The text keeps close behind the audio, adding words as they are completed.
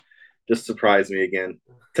just surprised me again.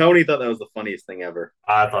 Tony thought that was the funniest thing ever.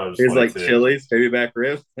 I thought it was He's funny like too. Chili's, baby back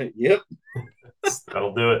ribs. Yep.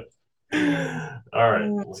 That'll do it. All right,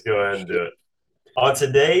 let's go ahead and do it. On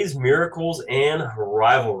today's Miracles and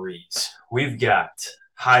Rivalries, we've got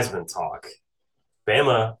Heisman talk,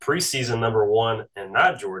 Bama preseason #1 and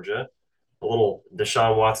not Georgia, a little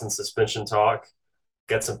Deshaun Watson suspension talk,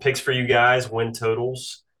 got some picks for you guys, win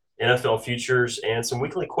totals, NFL futures, and some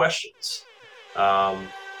weekly questions.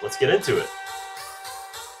 Let's get into it.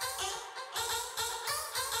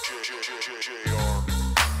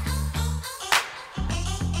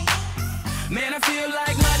 Man, I feel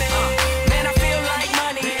like money. Man, I feel like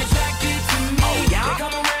money. They attracted to me. Oh, yeah. They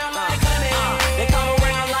come around like honey. They come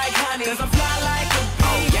around like honey. Cause I'm fly like a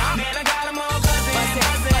bee. Oh, yeah. Man, I got them all buzzing.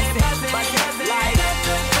 Buzzing. Like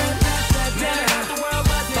the world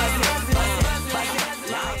buzzing.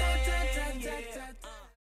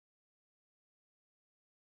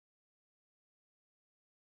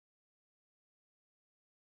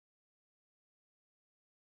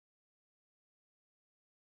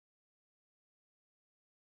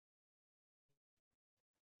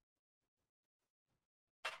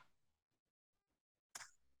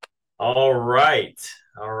 All right.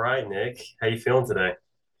 All right, Nick. How you feeling today?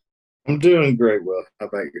 I'm doing great, Will. How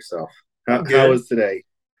about yourself? I'm How good. was today?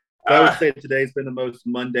 I would Ah, say today's been the most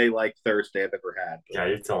Monday like Thursday I've ever had. yeah,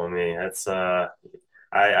 you're telling me. I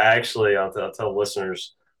actually, I'll tell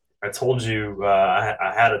listeners, I told you I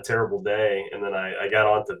had a terrible day, and then I got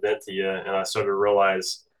on to vent to you, and I started to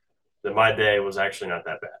realize that my day was actually not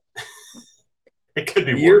that bad. It could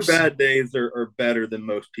be Your worse. bad days are better than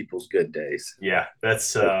most people's good days. Yeah,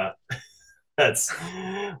 that's. What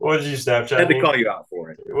did you I Snapchat had to me? call you out for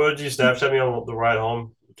it. What did you Snapchat me on the ride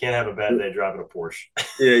home? You can't have a bad day driving a Porsche.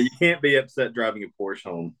 Yeah, you can't be upset driving a Porsche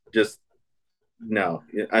home. Just no.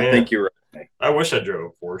 I Man, think you're right. I wish I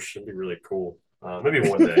drove a Porsche. It'd be really cool. Maybe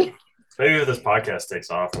one day. Maybe if this podcast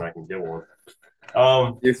takes off and I can get one.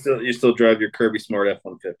 Um, You still drive your Kirby Smart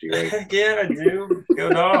F-150, right? heck yeah, I do.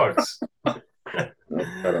 Go dogs. No,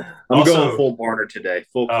 shut up. I'm going Also, full Barner today.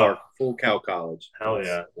 oh, Full cow college. hell Yes.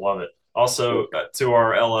 yeah, love it. Also, Full, to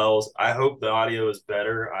our LLs, I hope the audio is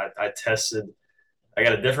better. I tested. I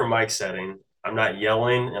got a different mic setting. I'm not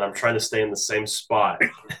yelling, and I'm trying to stay in the same spot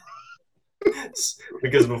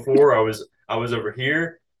because before I was over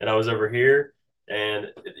here and I was over here, and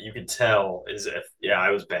you could tell is if yeah,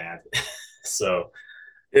 I was bad. So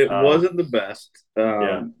it um, wasn't the best.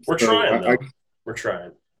 yeah, we're So trying though. We're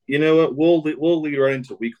trying. you know what? We'll lead right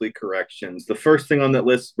into weekly corrections. The first thing on that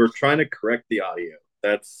list, we're trying to correct the audio.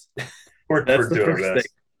 That's that's We're the doing our first thing.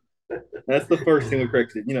 best. That's the first thing we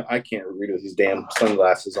correct. I can't read with these damn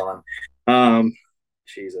sunglasses on. Um,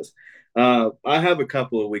 Jesus. I have a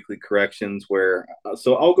couple of weekly corrections where,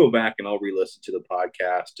 so I'll go back and I'll re-listen to the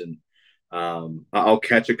podcast and I'll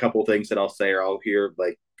catch a couple of things that I'll say or I'll hear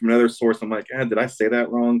like from another source. I'm like, did I say that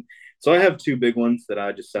wrong? So I have two big ones that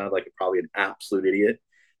I just sounded like probably an absolute idiot.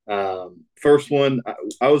 First one,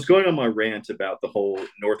 I was going on my rant about the whole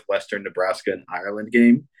Northwestern Nebraska and Ireland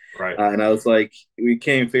game. Right. And I was like, we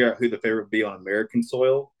can't figure out who the favorite would be on American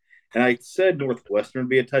soil. And I said Northwestern would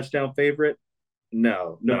be a touchdown favorite.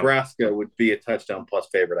 No, No. Nebraska would be a touchdown plus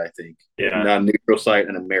favorite, I think, Yeah. non neutral site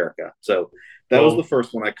in America. So that was the Well,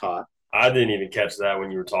 first one I caught. I didn't even catch that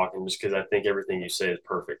when you were talking, just because I think everything you say is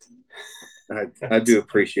perfect. I do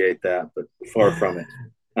appreciate that, but far from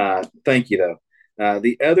it. Thank you, though.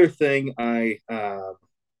 The other thing I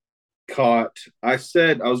caught, I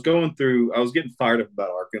said I was going through, I was getting fired up about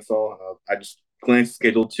Arkansas. I just glanced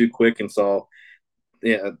schedule too quick and saw,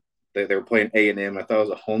 yeah, they were playing A&M. I thought it was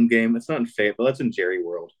a home game. It's not in Fayette, but that's in Jerry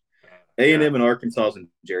World. A&M Yeah. and Arkansas is in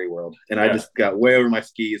Jerry World, and I Yeah. just got way over my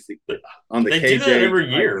skis on the They do that KJ. every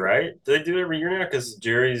year, right? Do they do it every year now? Because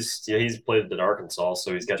Jerry's, yeah, he's played at Arkansas,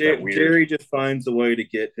 so he's got that weird. Jerry just finds a way to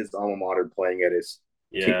get his alma mater playing at his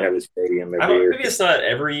Yeah. stadium I every don't. year. Maybe it's not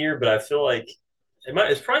every year, but I feel like it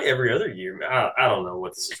might. It's probably every other year. I don't know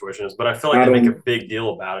what the situation is, but I feel like I they make a don't. big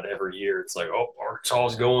deal about it every year. It's like, oh, Arkansas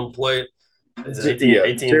is going to play it. Is it Yeah, AT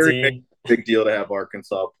and Jerry makes T? a big deal to have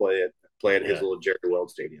Arkansas play at his Yeah. little Jerry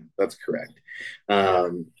World Stadium. That's correct. Yeah.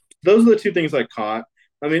 Those are the two things I caught.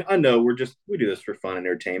 I mean, I know we do this for fun and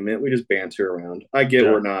entertainment. We just banter around. I get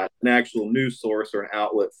Yeah. we're not an actual news source or an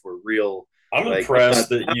outlet for real. I'm Like, impressed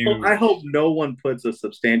that I you. hope no one puts a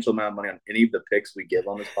substantial amount of money on any of the picks we give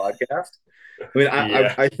on this podcast. I mean,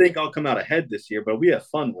 Yeah. I think I'll come out ahead this year, but we have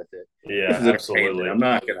fun with it. This Yeah. is entertainment. Absolutely. I'm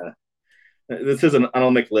not gonna. This isn't. I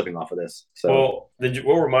don't make a living off of this. So Well, did you?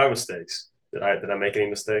 What were my mistakes? Did I make any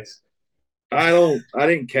mistakes? I don't. I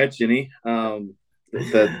didn't catch any.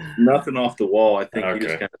 That nothing off the wall. I think you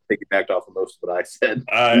just Okay. kind of piggybacked off of most of what I said.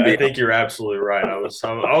 I think you're absolutely right. I was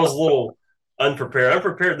a little unprepared. I'm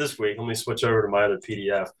prepared this week. Let me switch over to my other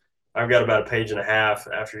PDF. I've got about a page and a half.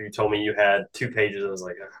 After you told me you had 2 pages, I was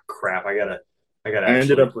like, oh, crap. I gotta I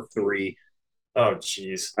ended actually. up with three. Oh,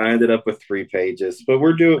 jeez. I ended up with 3 pages, but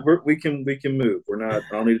we can move. We're not.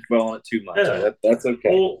 I don't need to dwell on it too much. Yeah. That's okay.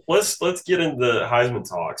 Well, let's get into Heisman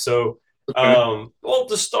talk. So, Okay. well,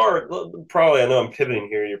 to start, probably I know I'm pivoting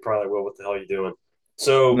here. You're probably, well, what the hell are you doing?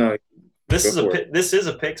 So No, go for it. this is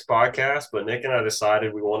a picks podcast, but Nick and I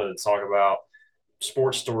decided we wanted to talk about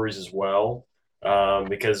sports stories as well,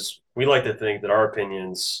 because we like to think that our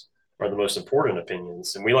opinions are the most important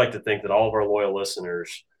opinions, and we like to think that all of our loyal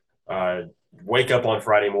listeners uh, wake up on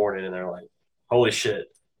Friday morning and they're like, "Holy shit,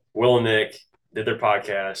 Will and Nick did their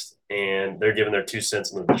podcast, and they're giving their 2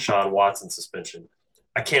 cents on the Deshaun Watson suspension.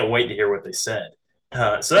 I can't wait to hear what they said."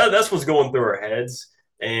 So that's what's going through our heads,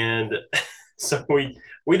 and so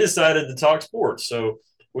we decided to talk sports. So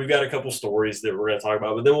we've got a couple stories that we're going to talk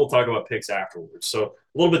about, but then we'll talk about picks afterwards. So a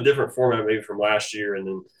little bit different format maybe from last year, and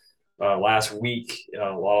then last week,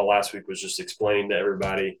 a lot of last week was just explaining to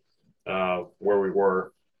everybody where we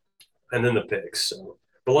were, and then the picks. So,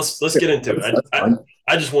 but let's get into it. That's fine.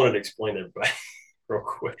 I just wanted to explain to everybody real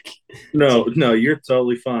quick. No, no, you're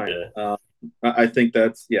totally fine. Yeah. I think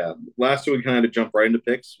that's yeah. Last week we kind of jumped right into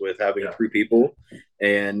picks with having Yeah. 3 people,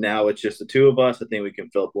 and now it's just the two of us. I think we can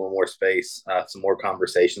fill up a little more space, some more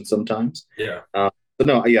conversation sometimes. Yeah. But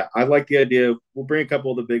no, yeah, I like the idea. We'll bring a couple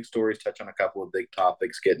of the big stories, touch on a couple of big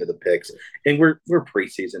topics, get into the picks, and we're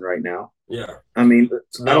preseason right now. Yeah. I mean,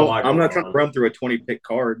 So not a lot I'm going not trying to on. run through a 20 pick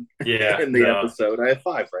card Yeah. in the No. episode. I have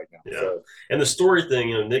 5 right now. Yeah. So And the story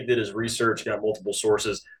thing, Nick did his research, got multiple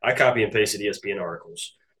sources. I copy and pasted ESPN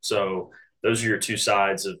articles. So those are your two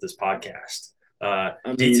sides of this podcast. I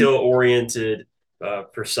mean, Detail oriented,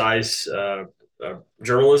 precise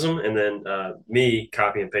journalism, and then me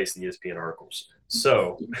copy and paste the ESPN articles.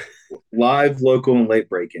 So live, local, and late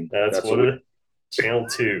breaking. that's what it is. Channel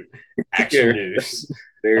 2, Action Here. News.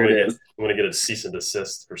 There it is. I'm going to get a cease and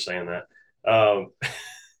desist for saying that. All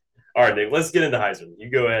right, Nick, let's get into Heisman. You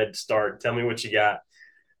go ahead, start. Tell me what you got.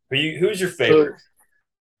 Who's your favorite?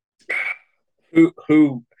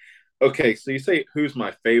 Who? Okay, so you say who's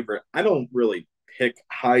my favorite? I don't really pick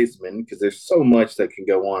Heisman because there's so much that can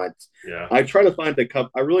go on. Yeah. I try to find a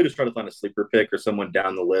couple. I really just try to find a sleeper pick or someone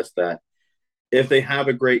down the list that if they have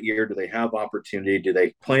a great year, do they have opportunity? Do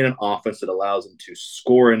they play in an offense that allows them to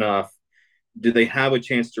score enough? Do they have a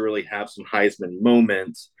chance to really have some Heisman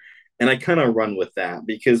moments? And I kind of run with that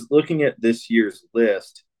because looking at this year's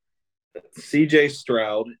list, CJ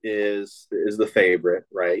Stroud is the favorite,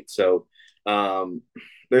 right? So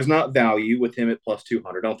there's not value with him at plus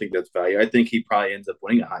 200. I don't think that's value. I think he probably ends up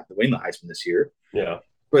winning the Heisman this year. Yeah.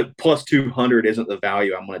 But plus 200 isn't the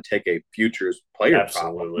value. I'm going to take a futures player.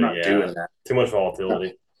 Absolutely. I'm not doing that. Too much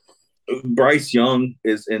volatility. Bryce Young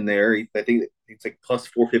is in there. I think it's like plus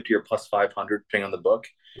 450 or plus 500, depending on the book.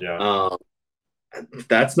 Yeah.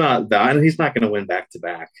 That's not that. And he's not going to win back to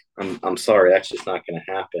back. I'm sorry. That's just not going to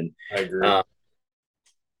happen. I agree.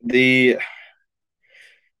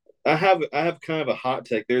 I have kind of a hot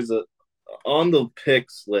take. There's on the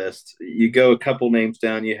picks list, you go a couple names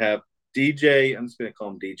down. You have DJ. I'm just going to call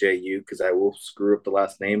him DJU because I will screw up the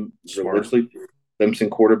last name religiously.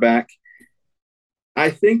 Clemson quarterback. I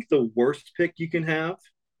think the worst pick you can have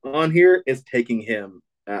on here is taking him,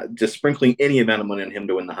 just sprinkling any amount of money on him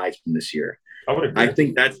to win the Heisman this year. I would agree. I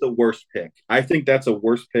think that's the worst pick. I think that's a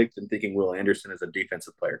worse pick than thinking Will Anderson as a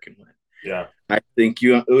defensive player can win. Yeah. I think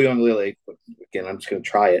Uiagalelei, again, I'm just going to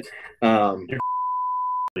try it.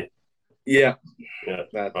 Yeah.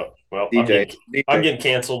 Well, DJ. I'm getting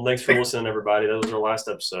canceled. Thanks for listening, everybody. That was our last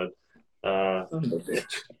episode.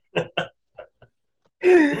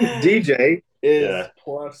 DJ is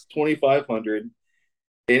plus 2,500.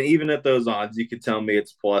 And even at those odds, you could tell me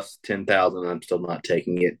it's plus 10,000. I'm still not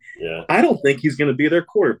taking it. Yeah. I don't think he's going to be their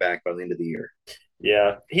quarterback by the end of the year.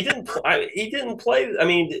 Yeah. He didn't play. I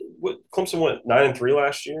mean, Clemson went 9-3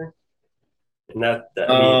 last year. And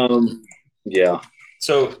yeah.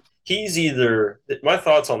 So he's either – my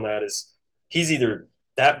thoughts on that is he's either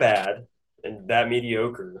that bad and that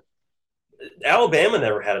mediocre. Alabama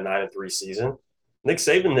never had a 9-3 season. Nick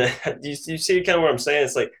Saban, you see kind of what I'm saying?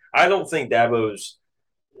 It's like I don't think Dabo's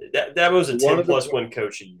a 10-plus win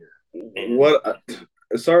coach a year.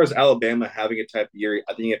 As far as Alabama having a type of year,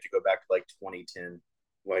 I think you have to go back to like 2010,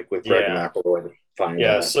 like with Greg McElroy to find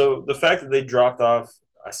that. So the fact that they dropped off,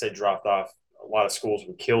 a lot of schools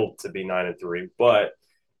were killed to be 9-3, but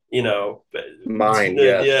mine,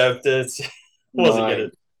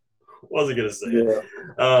 wasn't Wasn't gonna say Yeah.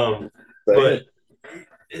 it. But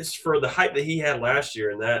it's for the hype that he had last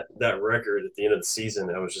year and that record at the end of the season.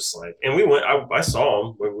 I was just like, and we went. I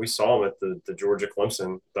saw him. We saw him at the Georgia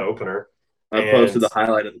Clemson, the opener. I posted the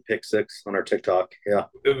highlight of the pick six on our TikTok. Yeah.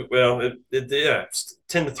 It's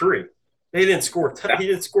 10-3. He didn't score. He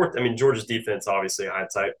didn't score. I mean, Georgia's defense, obviously, high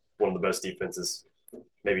type, one of the best defenses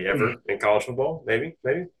maybe ever in college football. Maybe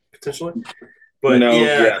potentially. But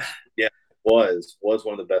yeah, was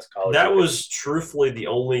one of the best college. That was truthfully the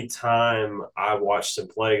only time I watched him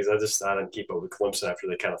play because I didn't keep up with Clemson after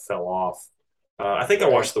they kind of fell off. I think I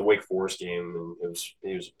watched the Wake Forest game and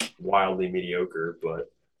he was wildly mediocre.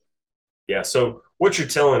 But yeah, so what you're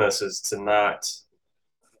telling us is to not.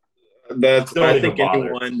 I think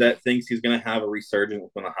anyone that thinks he's going to have a resurgence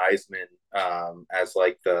with the Heisman as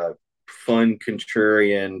like the fun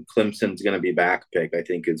contrarian Clemson's going to be back pick, I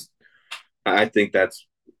think that's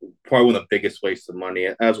probably one of the biggest wastes of money.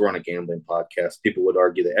 As we're on a gambling podcast, people would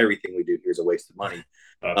argue that everything we do here is a waste of money.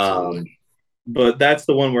 But that's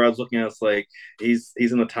the one where I was looking at. It's like he's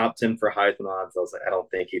in the top 10 for Heisman odds. I was like, I don't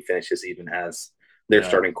think he finishes even as their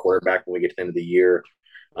starting quarterback when we get to the end of the year.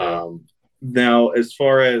 Now, as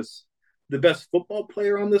far as the best football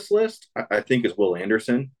player on this list, I think is Will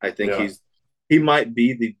Anderson. I think he might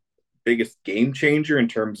be the biggest game changer in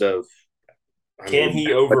terms of. Can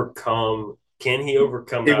he overcome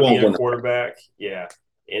not being a quarterback? Yeah.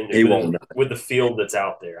 And he won't with the field that's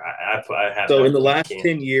out there. I have so in the last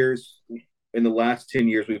 10 years,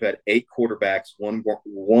 we've had 8 quarterbacks, one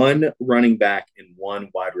running back, and one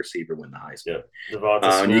wide receiver win the Heisman. Yeah.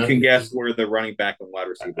 Devonta Smith. You can guess where the running back and wide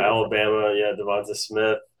receiver. Alabama, Devonta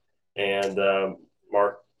Smith and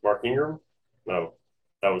Mark Ingram. No,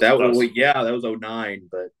 that was 09,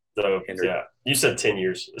 but you said 10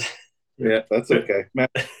 years. Yeah, that's okay.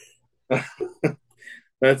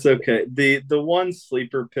 That's okay. The one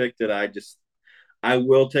sleeper pick that I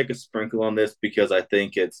will take a sprinkle on this because I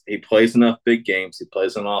think he plays enough big games. He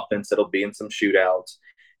plays an offense that'll be in some shootouts.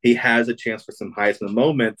 He has a chance for some Heisman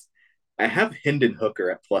moments. I have Hendon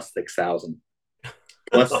Hooker at plus 6,000.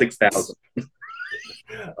 Plus 6,000.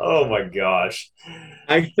 Oh my gosh!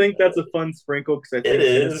 I think that's a fun sprinkle because I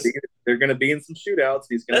think they're going to be in some shootouts.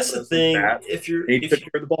 He's going to. That's the thing. He took care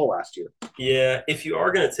of the ball last year. Yeah, if you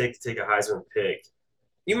are going to take a Heisman pick,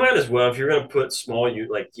 you might as well. If you're going to put small,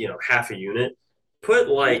 half a unit, put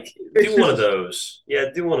do one of those. Yeah,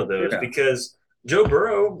 do one of those because Joe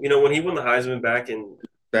Burrow, when he won the Heisman back in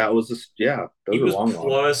that was he was long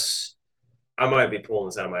plus. I might be pulling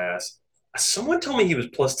this out of my ass. Someone told me he was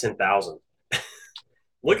plus 10,000.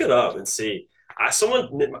 Look it up and see. Thomas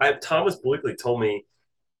Bleakley told me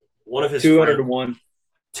one of his 200 to 1.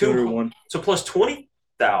 200 to 1. So plus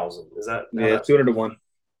 20,000. Is that 200 to 1.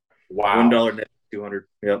 Wow. $1 net 200.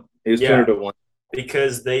 Yep. It was 200 to 1.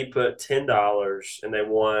 Because they put $10 and they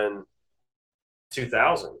won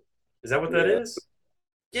 2,000. Is that what that is?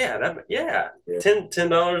 Yeah,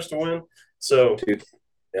 $10 to win. So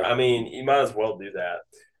I mean, you might as well do that.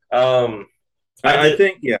 I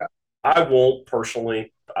think I won't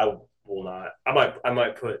personally. I will not. I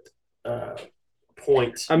might put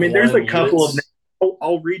points. I mean, there's a couple of names.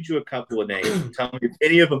 I'll read you a couple of names. Tell me if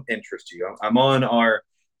any of them interest you. I'm on our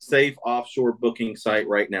safe offshore booking site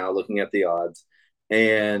right now looking at the odds.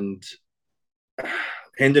 And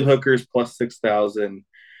Hendon Hooker's plus 6,000. You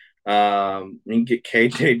can get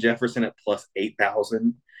KJ Jefferson at plus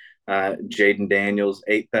 8,000. Jaden Daniels,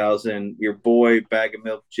 8,000. Your boy, Bag of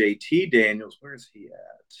Milk, JT Daniels, where's he at?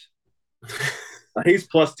 He's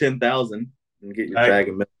plus 10,000. And get your bag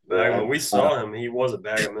of milk. When we saw him, he was a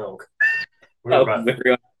bag of milk. We were about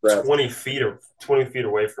 20 feet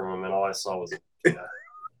away from him, and all I saw was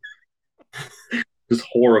just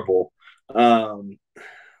horrible. Horrible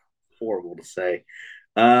to say.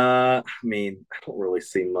 I mean, I don't really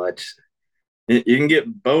see much. You can get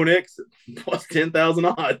Bo Nix plus 10,000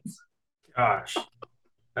 odds. Gosh,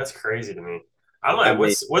 that's crazy to me.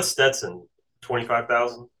 What's Stetson?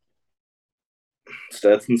 25,000.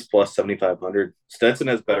 Stetson's plus 7,500. Stetson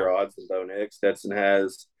has better odds than Bo Nix. Stetson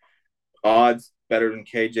has odds better than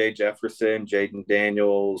KJ Jefferson, Jaden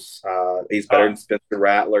Daniels. He's better than Spencer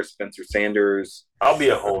Rattler, Spencer Sanders. I'll be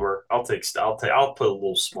a homer. I'll put a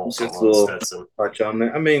little small sum on Stetson. Touch on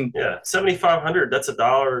there. I mean, 7,500. That's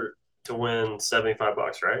 $1 to win $75,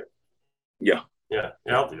 right? Yeah,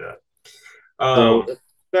 I'll do that. So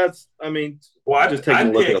that's. I mean, just taking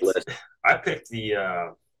a look at the list. I picked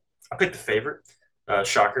the favorite.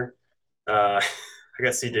 Shocker. I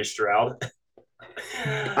got C.J. Stroud.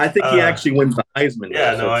 I think he actually wins the Heisman.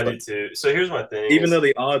 Yeah, I do too. So here's my thing. Even though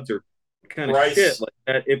the odds are kind of shit, like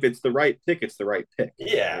that, if it's the right pick, it's the right pick.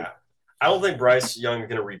 Yeah. I don't think Bryce Young is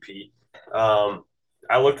going to repeat.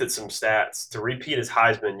 I looked at some stats. To repeat as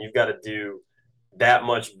Heisman, you've got to do that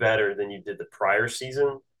much better than you did the prior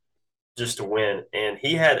season just to win. And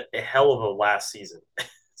he had a hell of a last season.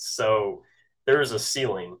 So there is a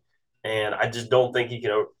ceiling. And I just don't think he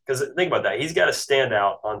can. Because think about that. He's got to stand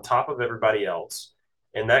out on top of everybody else.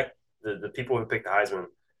 And that the people who picked the Heisman,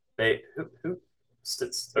 they who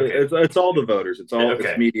okay. It's all the voters. It's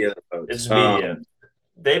Okay. media that votes. It's media.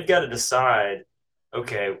 They've got to decide,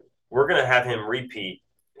 okay, we're going to have him repeat.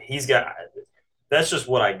 That's just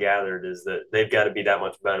what I gathered is that they've got to be that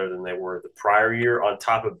much better than they were the prior year on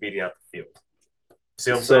top of beating out the field.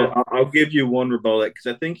 See what I'm saying? So I'll give you one rebuttal because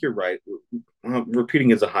I think you're right.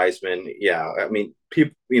 Repeating as a Heisman, yeah. I mean,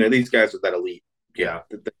 people, these guys are that elite. Yeah.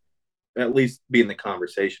 At least be in the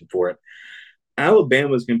conversation for it.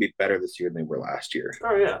 Alabama's going to be better this year than they were last year.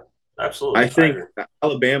 Oh, yeah. Absolutely. I think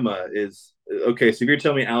Alabama is okay. So if you're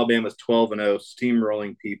telling me Alabama's 12-0,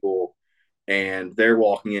 steamrolling people, and they're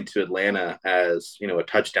walking into Atlanta as a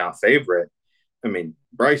touchdown favorite, I mean,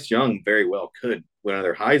 Bryce Young very well could win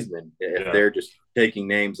another Heisman if they're just taking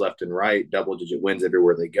names left and right, double-digit wins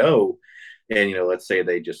everywhere they go, and let's say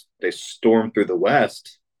they storm through the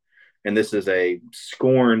West, and this is a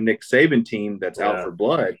scorned Nick Saban team that's out for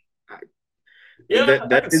blood.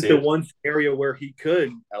 That is the one scenario where he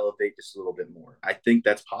could elevate just a little bit more. I think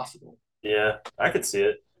that's possible. Yeah, I could see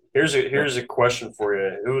it. Here's a question for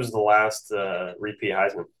you. Who was the last repeat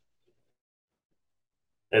Heisman?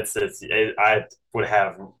 I would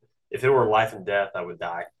have, if it were life and death, I would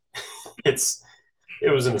die. It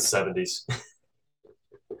was in the 70s.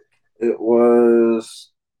 It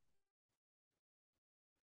was.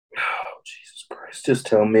 Oh, Jesus Christ. Just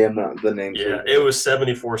tell me I'm not the name. Yeah, it was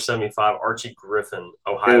 74-75. Archie Griffin,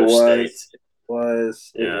 Ohio State. It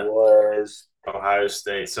was. Ohio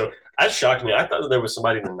State. So that shocked me. I thought there was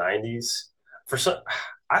somebody in the 90s.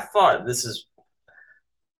 I thought this is,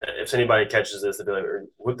 if anybody catches this, they'd be like,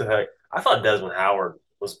 what the heck? I thought Desmond Howard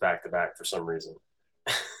was back-to-back for some reason.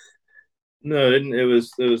 No, it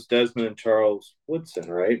was Desmond and Charles Woodson,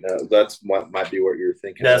 right? That's what might be what you're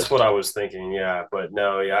thinking. That's what I was thinking, yeah. But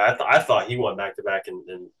no, yeah, I thought he went back-to-back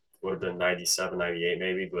in would have been 97, 98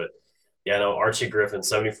 maybe. But, yeah, no, Archie Griffin,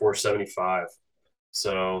 74-75.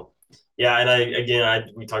 So, yeah,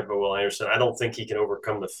 and we talked about Will Anderson. I don't think he can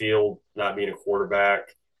overcome the field not being a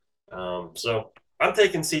quarterback. So I'm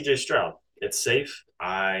taking C.J. Stroud. It's safe.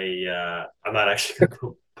 I'm not actually going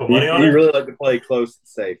to put money on it. You really like to play close and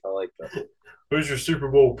safe. I like that. Who's your Super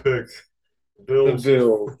Bowl pick? Bills. The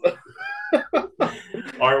Bills. All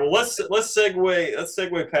right. Well, let's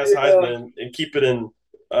segue past Heisman and keep it in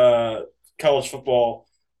college football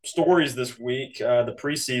stories this week. The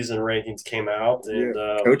preseason rankings came out and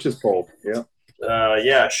coaches poll.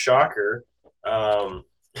 Yeah. Shocker. Go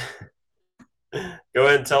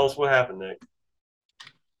ahead and tell us what happened, Nick.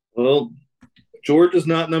 Well, Georgia's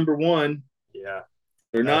not number one. Yeah.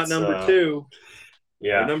 They're not number two.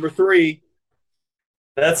 Yeah. They're number three.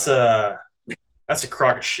 That's a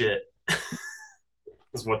crock of shit.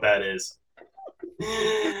 Is what that is.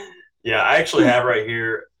 Yeah, I actually have right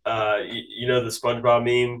here, the SpongeBob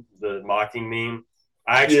meme, the mocking meme.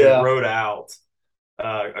 I actually wrote out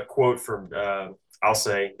a quote from, I'll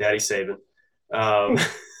say, Daddy Saban.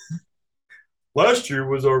 Last year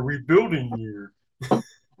was our rebuilding year.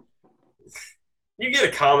 You get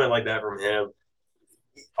a comment like that from him,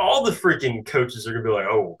 all the freaking coaches are gonna be like,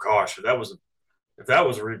 "Oh gosh, if that was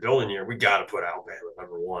a rebuilding year, we got to put Alabama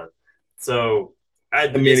number one." So,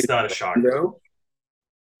 it's not a shocker. No?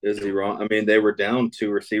 Is he wrong? I mean, they were down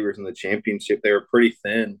 2 receivers in the championship. They were pretty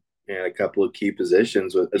thin in a couple of key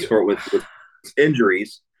positions with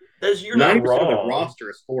injuries. You're not wrong. Of the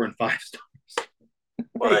roster is 4 and 5 stars.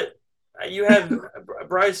 But you have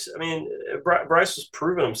Bryce. I mean, Bryce was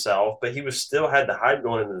proving himself, but he was still had the hype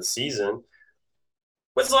going into the season.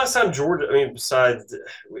 When's the last time Georgia? I mean, besides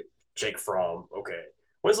Jake Fromm, okay.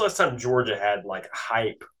 When's the last time Georgia had like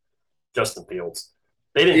hype? Justin Fields.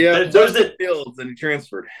 They didn't. Yeah, Justin Fields, and he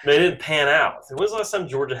transferred. They didn't pan out. When's the last time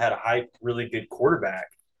Georgia had a hype, really good quarterback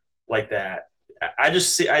like that? I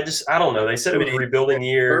don't know. They said it was a rebuilding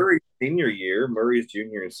year. Murray's senior year, Murray's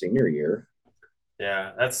junior and senior year.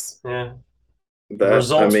 Yeah, that's the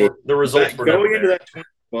results were going into that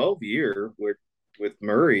 2012 year with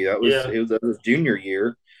Murray. That was it was his junior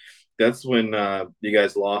year. That's when you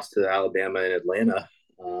guys lost to Alabama and Atlanta.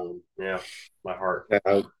 My heart,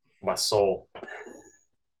 my soul.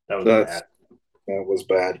 That was bad. That was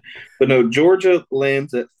bad. But no, Georgia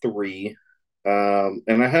lands at 3. And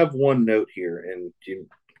I have one note here, and you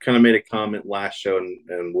kind of made a comment last show,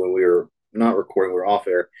 and when we were not recording, we were off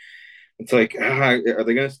air. It's like, are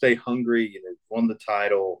they going to stay hungry? They've won the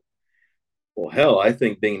title. Well, hell, I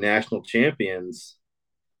think being national champions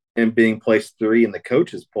and being placed 3 in the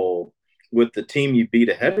coaches poll with the team you beat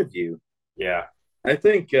ahead of you, Yeah, I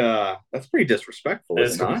think that's pretty disrespectful,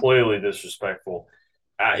 is it's it not? completely disrespectful.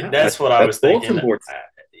 Yeah, That's what I that's was thinking. bulletin boards.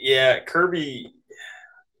 Yeah, Kirby.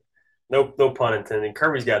 No pun intended.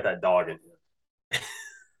 Kirby's got that dog in him.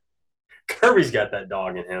 Kirby's got that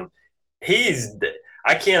dog in him. He's.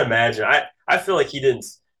 I can't imagine. I feel like he didn't.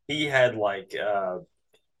 He had like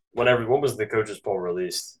whenever. When was the coaches poll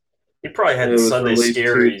released? He probably had It the was Sunday released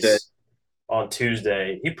Tuesday. scaries on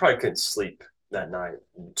Tuesday. He probably couldn't sleep that night,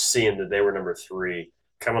 seeing that they were number 3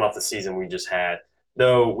 coming off the season we just had.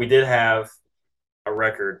 Though we did have a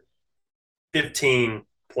record 15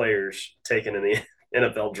 players taken in the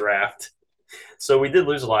NFL draft. So we did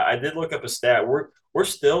lose a lot. I did look up a stat. We're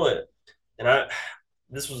still at, and I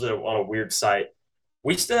this was on a weird site.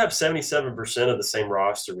 We still have 77% of the same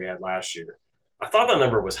roster we had last year. I thought that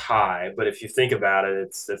number was high, but if you think about it,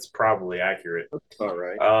 it's probably accurate. All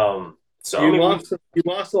right. So I mean, You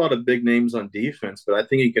lost a lot of big names on defense, but I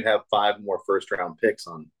think you could have 5 more first round picks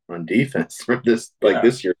on defense for yeah.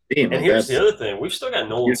 this year's team. And here's the other thing: we've still got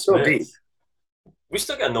Nolan Smith. Deep. We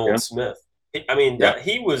still got Nolan Smith. I mean,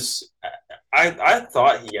 he was. I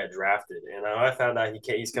thought he got drafted, and I found out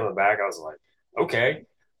he's coming back. I was like, okay,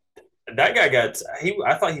 that guy got.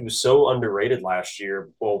 I thought he was so underrated last year.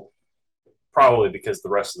 Well, probably because the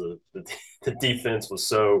rest of the defense was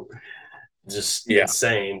so just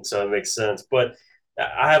insane. So it makes sense. But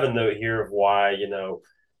I have a note here of why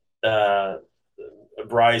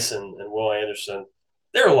Bryce and Will Anderson,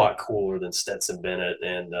 they're a lot cooler than Stetson Bennett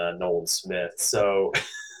and Nolan Smith. So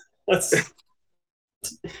let's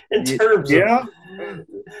in terms of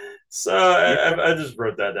so I just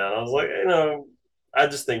wrote that down. I was like, I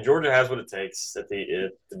just think Georgia has what it takes to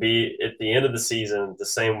be at the end of the season the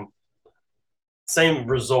same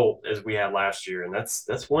result as we had last year, and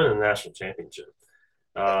that's winning the national championship.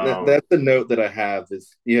 That's the note that I have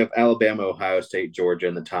is you have Alabama, Ohio State, Georgia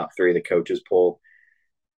in the top 3 of the coaches poll.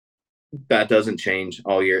 That doesn't change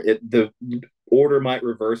all year. The order might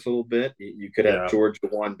reverse a little bit. You could have Georgia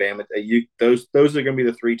 1, Bama. Those are going to be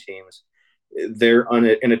the 3 teams. They're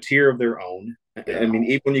in a tier of their own. Yeah. I mean,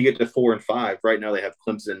 even when you get to 4 and 5, right now they have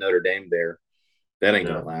Clemson and Notre Dame there. That ain't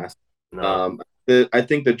going to last. No. I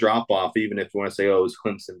think the drop off, even if you want to say, is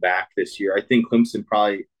Clemson back this year? I think Clemson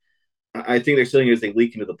probably. I think they're saying as they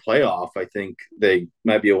leak into the playoff, I think they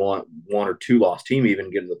might be a one or 2 loss team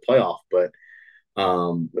even get into the playoff, but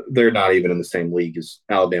they're not even in the same league as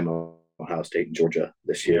Alabama, Ohio State, and Georgia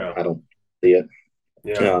this year. Yeah. I don't see it.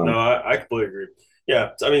 Yeah, no, I completely agree. Yeah,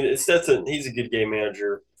 I mean, Stetson, he's a good game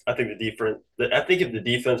manager. I think if the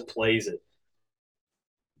defense plays it,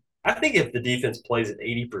 I think if the defense plays at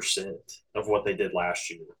 80% of what they did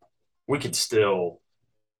last year, we could still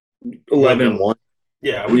 11-1.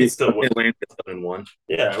 Yeah, we could still win. 7-1.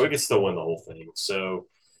 Yeah, we could still win the whole thing. So,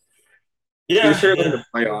 yeah, certainly in the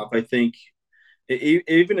playoff. I think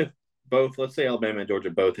even if both, let's say Alabama and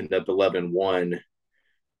Georgia both end up 11-1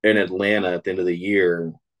 in Atlanta at the end of the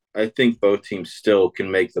year, I think both teams still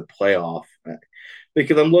can make the playoff.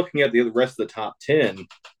 Because I'm looking at the rest of the top 10.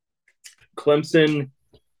 Clemson,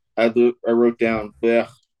 I wrote down,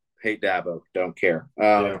 hate Dabo, don't care.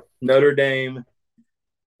 Notre Dame,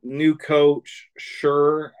 new coach,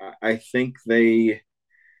 sure. I think they're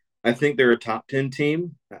a top 10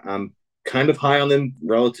 team. I'm kind of high on them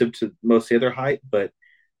relative to most of the other height, but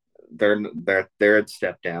they're a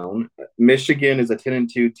step down. Michigan is a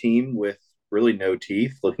 10-2 team with really no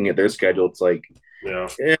teeth. Looking at their schedule, it's like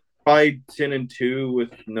probably 10-2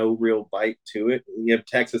 with no real bite to it. You have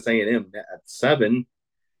Texas A&M at 7.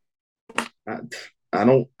 I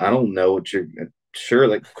don't know what you're sure.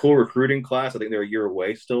 Like cool recruiting class. I think they're a year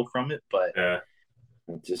away still from it, but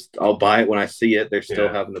I'll buy it when I see it. They're still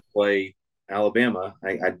having to play Alabama.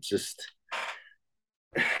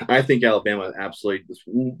 I think Alabama absolutely is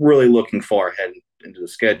really looking far ahead into the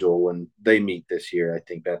schedule when they meet this year. I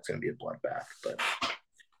think that's going to be a bloodbath. But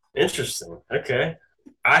interesting. Okay,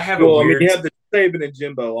 I have a weird. You have the Saban and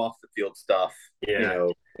Jimbo off the field stuff. Yeah,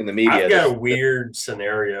 in the media. I've got a weird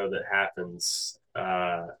scenario that happens.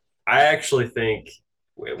 I actually think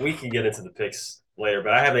we can get into the picks later,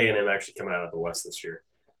 but I have A&M actually coming out of the West this year.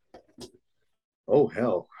 Oh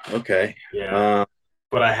hell! Okay. Yeah.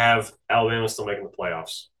 But I have Alabama still making the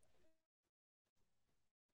playoffs.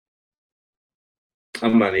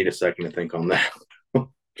 I'm gonna need a second to think on that.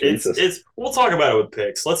 We'll talk about it with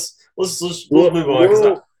picks. Let's move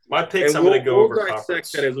on. My picks, I'm going to go over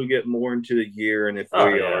dissect that as we get more into the year, and if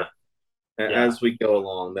Yeah. as we go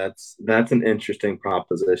along. That's an interesting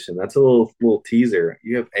proposition. That's a little teaser.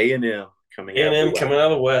 You have A&M coming out of the A&M West. coming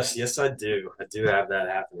out of the West. Yes, I do. I do have that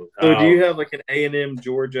happening. So do you have like an A&M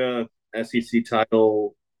Georgia SEC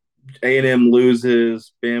title? A&M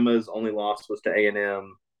loses. Bama's only loss was to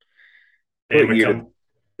A&M. What Bama year did come.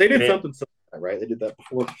 they did Ba- something similar, right? They did that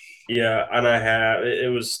before. yeah, and I have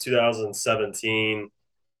it was 2017 Yeah.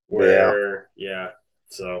 where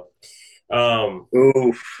so um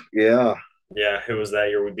Oof. Yeah. yeah, it was that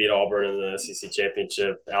year we beat Auburn in the SEC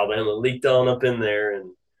championship. Alabama leaked on up in there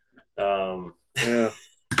and Yeah.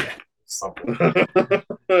 yeah, something.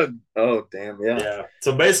 Oh damn. Yeah. Yeah.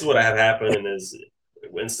 So basically what I have happening is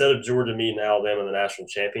instead of Georgia meeting Alabama in the national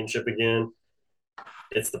championship again,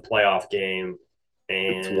 it's the playoff game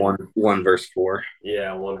It's and one versus four.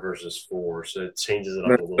 yeah, 1 versus 4. So it changes it up a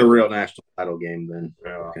That's the little real bit. national title game then.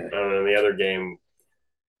 Yeah. Okay. And then the other game,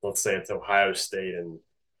 let's say it's Ohio State and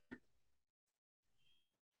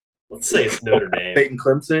let's say it's Notre Dame. Peyton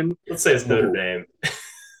Clemson. Let's say it's Notre Ooh, Dame.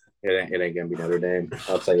 it ain't gonna be Notre Dame.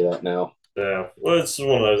 I'll tell you that now. Yeah. Well, it's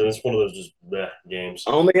one of those. It's one of those just bleh games.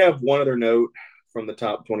 I only have one other note from the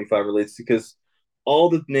top 25 release because all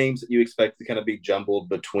the names that you expect to kind of be jumbled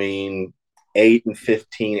between 8 and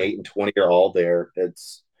 15, 8 and 20 are all there.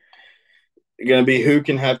 It's going to be who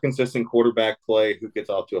can have consistent quarterback play, who gets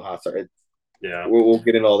off to a hot start. Yeah. We'll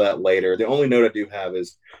get into all that later. The only note I do have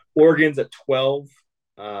is Oregon's at 12.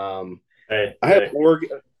 I have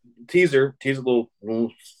Oregon a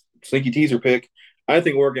little sneaky teaser pick. I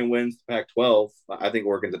think Oregon wins the Pac-12. I think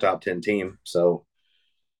Oregon's a top 10 team. So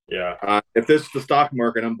yeah. if this is the stock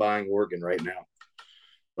market, I'm buying Oregon right now.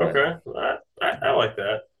 But Okay. I like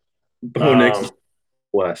that. Bo Nix is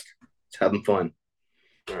West. It's having fun.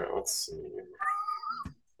 All right, let's see.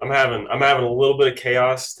 I'm having a little bit of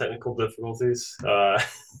chaos, technical difficulties. Oh,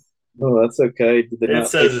 that's okay. Did they It not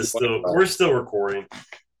says fix it's your still Wi-Fi? we're still recording.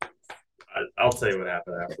 I'll tell you what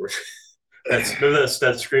happened afterwards. Remember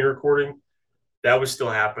that screen recording that was still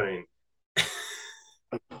happening.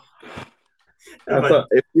 I thought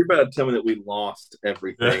if you're about to tell me that we lost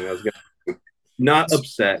everything, I was gonna be not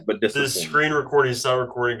upset but the disappointed. screen recording is not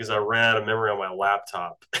recording because I ran out of memory on my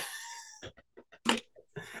laptop.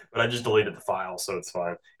 But I just deleted the file, so it's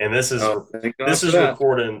fine. And this is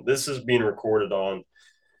recording. This is being recorded on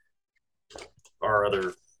our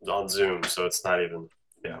other on Zoom, so it's not even.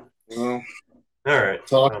 Yeah. Well, all right.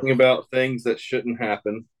 Talking about things that shouldn't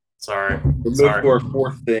happen. Sorry. We're moving to our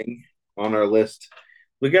fourth thing on our list.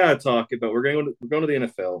 We gotta talk about. We're going to the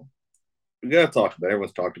NFL. We gotta talk about.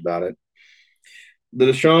 Everyone's talked about it. The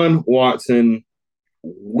Deshaun Watson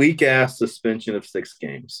weak ass suspension of 6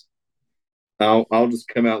 games. I'll just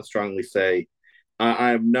come out and strongly say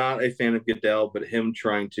I'm not a fan of Goodell, but him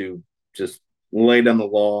trying to just lay down the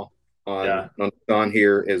law on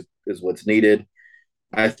here is what's needed.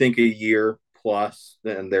 I think a year plus,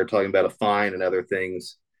 and they're talking about a fine and other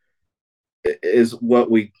things, is what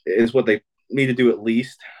they need to do at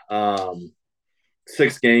least.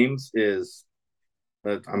 6 games is,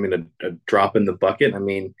 a drop in the bucket. I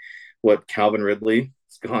mean, what Calvin Ridley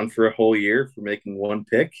has gone for a whole year for making 1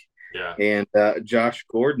 pick. Yeah. And Josh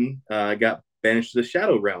Gordon got banished to the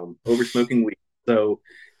shadow realm over smoking weed. So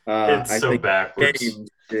it's I so think backwards. Games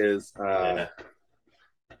is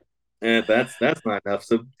and that's not enough.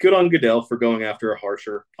 So good on Goodell for going after a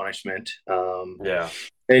harsher punishment.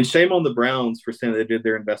 And shame on the Browns for saying they did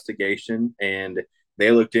their investigation and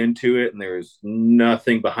they looked into it and there's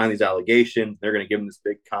nothing behind these allegations. They're going to give him this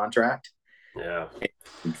big contract. Yeah.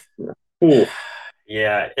 And,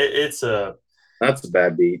 yeah. That's a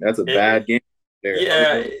bad beat. That's a bad game. There.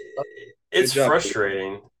 Yeah, it's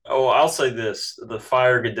frustrating. Oh, I'll say this: the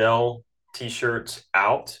Fire Goodell T-shirts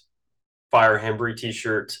out, Fire Hembry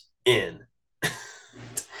T-shirts in.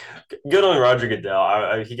 Good on Roger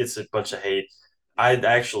Goodell. He gets a bunch of hate. I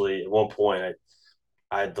actually at one point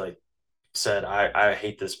I'd like said I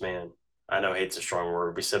hate this man. I know hate's a strong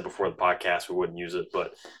word. We said before the podcast we wouldn't use it,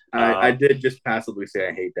 but I did just passively say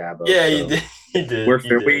I hate Dabo. Yeah, so. You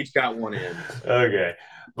did. We each got one in. Okay,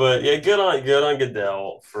 but yeah, good on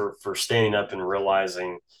Goodell for standing up and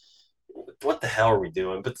realizing what the hell are we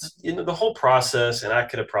doing. But the whole process, and I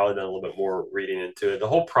could have probably done a little bit more reading into it. The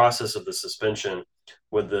whole process of the suspension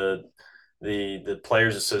with the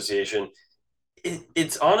Players Association,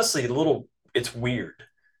 it's honestly it's weird.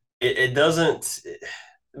 It doesn't.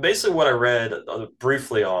 Basically, what I read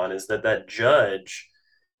briefly on is that judge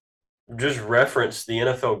just referenced the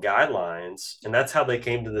NFL guidelines, and that's how they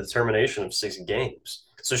came to the determination of 6 games.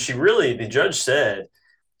 So the judge said,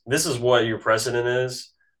 this is what your precedent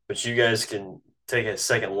is, but you guys can take a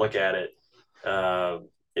second look at it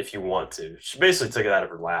if you want to. She basically took it out of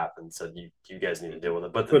her lap and said, "You guys need to deal with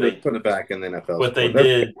it." But Put it back in the NFL but sport.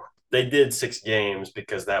 That's, they did 6 games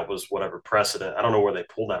because that was whatever precedent. I don't know where they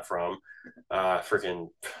pulled that from. Freaking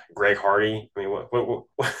Greg Hardy. I mean, what?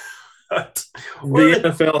 What the are they?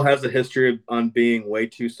 NFL has a history on being way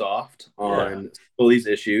too soft Yeah, on all these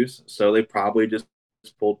issues, so they probably just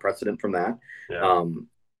pulled precedent from that. yeah, Um,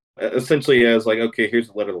 Essentially, as like, okay, here's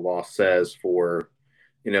the letter of the law says for,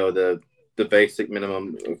 the basic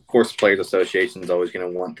minimum. Of course, players' association is always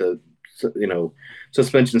going to want the, you know,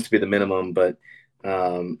 suspensions to be the minimum, but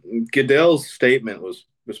Goodell's statement was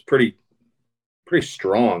pretty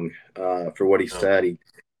strong for what he yeah, said.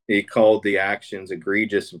 He called the actions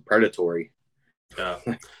egregious and predatory. yeah.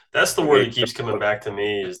 That's the word Okay, that keeps coming back to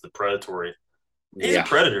me is the predatory. He's a yeah.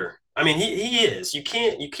 predator. I mean, he is. You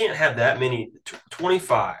can't have that many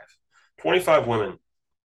 25, 25 women.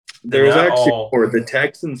 They're There's not actually all. more. The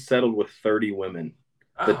Texans settled with 30 women.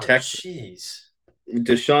 The Oh, Texans, jeez.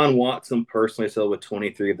 Deshaun Watson personally settled with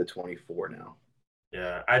 23 of the 24 now.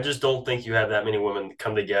 Yeah, I just don't think you have that many women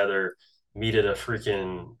come together, meet at a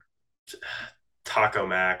freaking Taco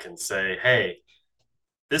Mac, and say, "Hey,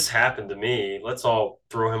 this happened to me. Let's all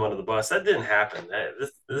throw him under the bus." That didn't happen.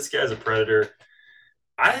 This guy's a predator.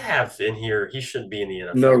 I have in here. He shouldn't be in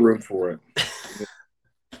the No NFL. room for it.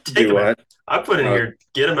 Take Do him out. what? I put in Uh, here.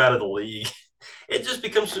 Get him out of the league. It just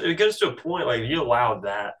becomes. It goes to a point like you allowed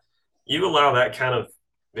that. You allow that kind of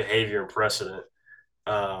behavior and precedent.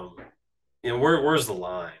 Um, where's the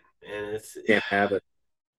line? And it's can't have it.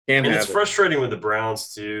 Can't and it's have it. frustrating with the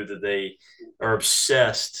Browns too that they are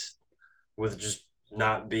obsessed with just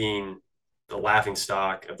not being the laughing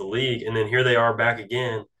stock of the league, and then here they are back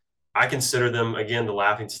again. I consider them again the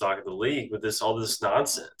laughing stock of the league with all this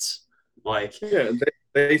nonsense. Like, Yeah,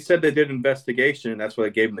 they said they did an investigation, and that's why they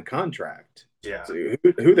gave him the contract. yeah, So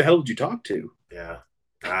who the hell did you talk to? yeah,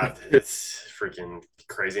 it's freaking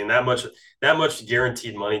crazy, and that much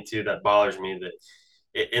guaranteed money too. That bothers me.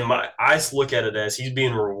 That in my eyes look at it as he's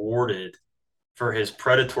being rewarded for his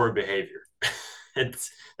predatory behavior.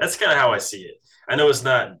 it's that's kind of how I see it. I know it's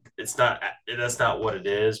not that's not what it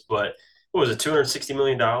is, but what was it, $260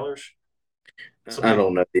 million? I Something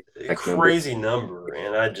don't know the exact number. crazy number,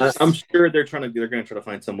 and I I'm just sure they're going to try to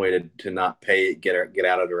find some way to not pay it, get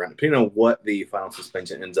out of it around. Depending on what the final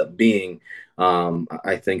suspension ends up being,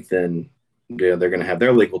 I think then they're going to have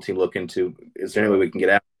their legal team look into, is there any way we can get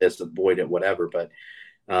out of this, avoid it, whatever. But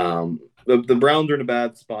the Browns are in a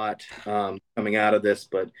bad spot coming out of this.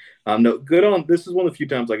 But no, good on. This is one of the few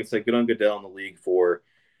times I can say good on Goodell in the league for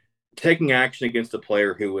taking action against a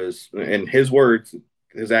player who was, in his words,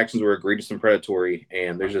 his actions were egregious and predatory,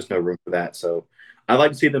 and there's just no room for that. So I'd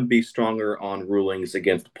like to see them be stronger on rulings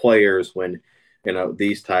against players when,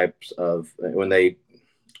 these types of when they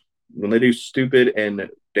do stupid and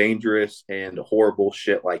dangerous and horrible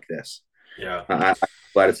shit like this. yeah. I'm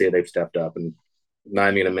glad to see they've stepped up, and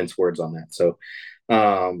not even gonna mince words on that. So,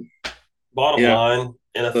 Bottom yeah. line,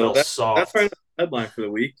 So NFL that's our soft. headline for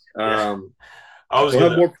the week. Yeah, I was We'll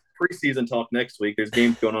have gonna. more preseason talk next week. There's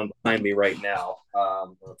games going on behind me right now.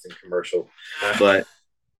 It's in commercial, but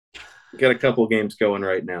got a couple games going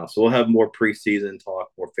right now. So we'll have more preseason talk,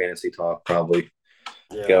 more fantasy talk probably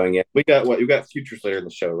Yeah, going in. We got what? We got futures later in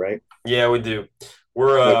the show, right? yeah, we do.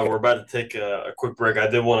 We're Okay. we're about to take a quick break. I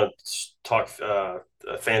did want to talk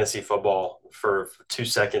fantasy football for 2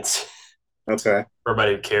 seconds. Okay. For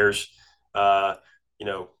everybody who cares, uh,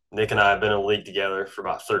 Nick and I have been in a league together for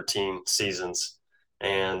about 13 seasons,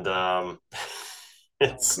 and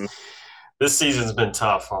it's this season's been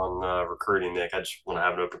tough on recruiting. Nick, I just want to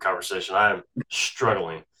have an open conversation. I am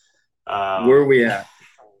struggling. Where are Um, we at?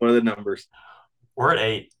 What are the numbers? we're at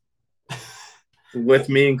 8, With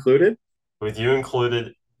me included? with you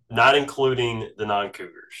included, not including the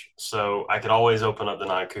non-Cougars. So I could always open up the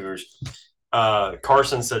non-Cougars.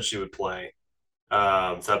 Carson said she would play.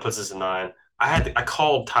 So that puts us at 9. I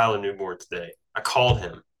called Tyler Newborn today. I called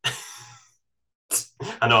him.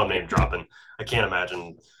 I know I'm name dropping. I can't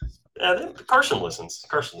imagine. Yeah, Carson listens,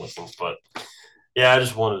 but yeah, I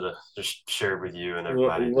just wanted to just share it with you and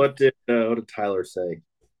everybody. What did Tyler say?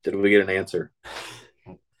 Did we get an answer?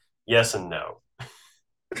 Yes and no.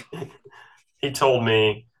 He told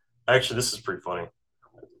me. Actually, this is pretty funny.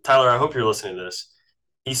 Tyler, I hope you're listening to this.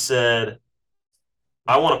 He said,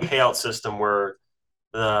 "I want a payout system where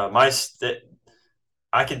I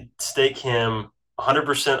could stake him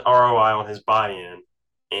 100% ROI on his buy-in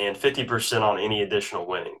and 50% on any additional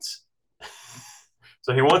winnings."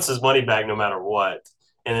 So he wants his money back no matter what,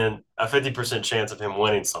 and then a 50% chance of him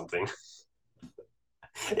winning something.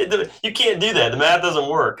 You can't do that. The math doesn't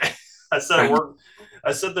work. I said it worked.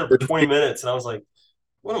 I sat there for 20 minutes, and I was like,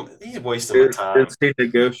 He's wasting my time. Is he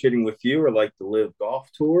negotiating with you or like the Live Golf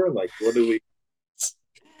Tour? Like, what do we? What's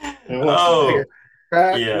the bigger Oh,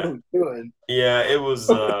 track? What are yeah. we doing? Yeah, it was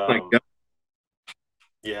Oh my God.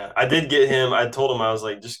 yeah, I did get him. I told him I was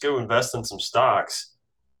like, just go invest in some stocks.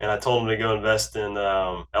 And I told him to go invest in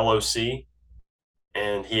LOC.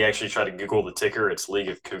 And he actually tried to Google the ticker. It's League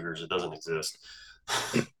of Cougars. It doesn't exist.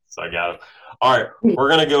 So I got him. All right, we're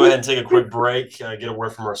going to go ahead and take a quick break, get a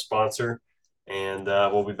word from our sponsor, and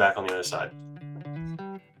we'll be back on the other side.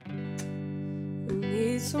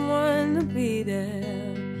 Need someone to be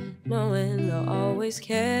there, knowing they'll always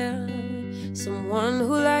care. Someone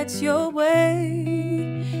who lights your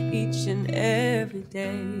way each and every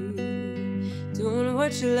day. Doing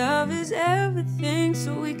what you love is everything,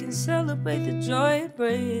 so we can celebrate the joy it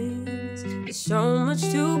brings. There's so much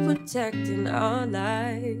to protect in our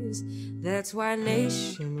lives. That's why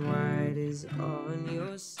Nationwide is on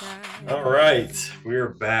your side. All right, we're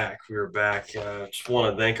back. We're back. Just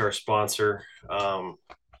want to thank our sponsor. The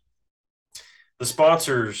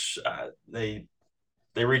sponsors, they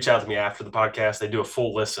reach out to me after the podcast. They do a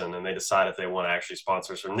full listen and they decide if they want to actually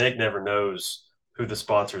sponsor. So Nick never knows who the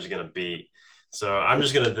sponsor is going to be. So I'm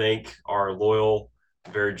just going to thank our loyal,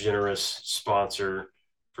 very generous sponsor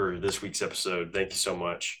for this week's episode. Thank you so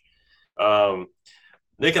much.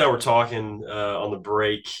 Nick and I were talking on the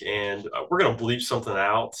break, and we're going to bleep something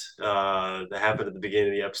out that happened at the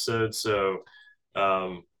beginning of the episode. So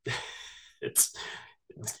um,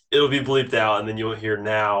 it'll be bleeped out, and then you'll hear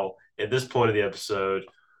now at this point of the episode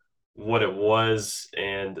what it was.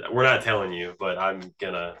 And we're not telling you, but I'm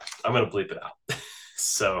gonna bleep it out.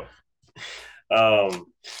 So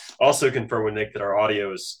also confirm with Nick that our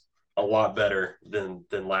audio is a lot better than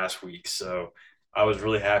last week. So I was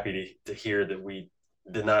really happy to hear that we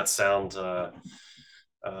did not sound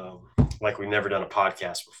like we've never done a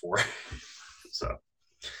podcast before. So,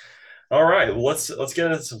 all right, well, let's get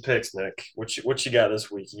into some picks, Nick. What you got this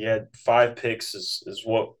week? You had 5 picks, is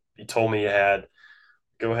what you told me you had.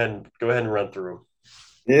 Go ahead and run through them.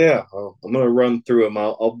 Yeah, I'm gonna run through them.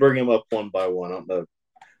 I'll bring them up one by one. I'm gonna,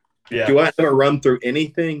 Yeah. Do I have to run through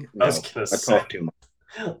anything? No, I was gonna I say, talk too much.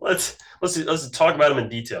 let's talk about them in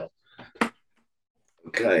detail.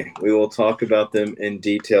 Okay, we will talk about them in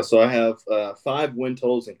detail. So I have 5 win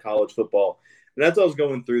totals in college football. And as I was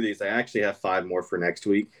going through these, I actually have 5 more for next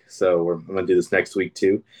week. So I'm going to do this next week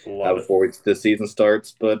too, before the season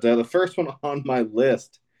starts. But the first one on my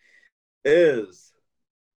list is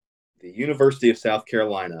the University of South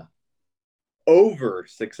Carolina over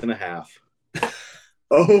 6.5.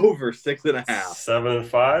 Over 6.5.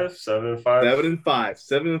 7-5, 7-5,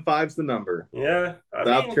 7-5. 7-5 is the number. Yeah,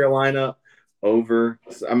 South Carolina over.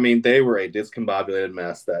 I mean, they were a discombobulated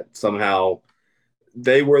mess that somehow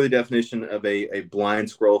they were the definition of a blind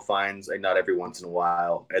squirrel finds a nut every once in a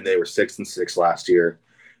while, and they were 6-6 last year.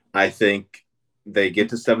 I think they get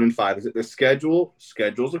to 7-5. The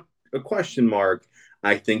schedule's a question mark.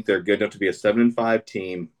 I think they're good enough to be a 7-5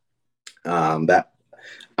 team. That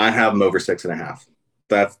I have them over 6.5.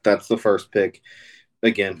 That's the first pick.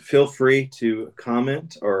 Again, feel free to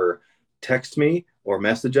comment or text me or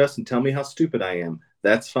message us and tell me how stupid I am.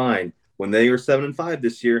 That's fine. When they are 7-5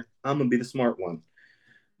 this year, I'm gonna be the smart one.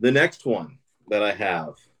 The next one that I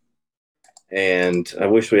have, and I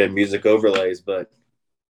wish we had music overlays, but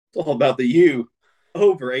it's all about the U.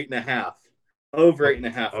 Over 8.5. Over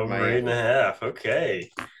 8.5. Over 8.5. Okay.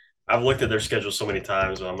 I've looked at their schedule so many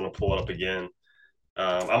times, but I'm going to pull it up again.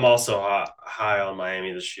 I'm also high on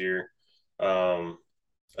Miami this year. I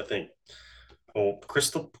think. Oh,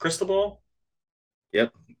 Cristobal.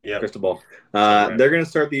 Yep. Yep. Cristobal. They're going to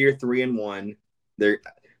start the year 3-1.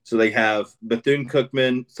 So they have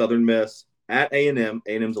Bethune-Cookman, Southern Miss, at A&M.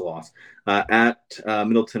 A&M's a loss. At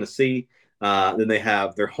Middle Tennessee. Then they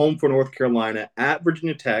have their home for North Carolina. At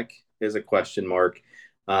Virginia Tech is a question mark.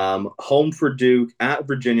 Home for Duke. At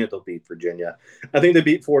Virginia, they'll beat Virginia. I think they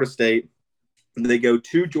beat Florida State. They go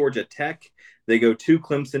to Georgia Tech. They go to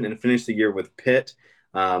Clemson and finish the year with Pitt.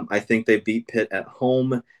 I think they beat Pitt at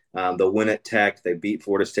home. They'll win at Tech. They beat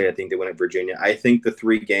Florida State. I think they win at Virginia. I think the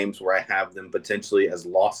 3 games where I have them potentially as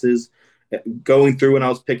losses, going through when I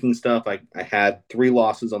was picking stuff, I had 3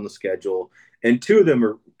 losses on the schedule, and 2 of them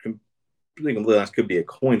are completely honest, could be a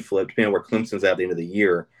coin flip, depending on where Clemson's at the end of the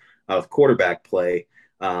year of quarterback play.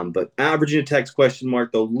 But Virginia Tech's question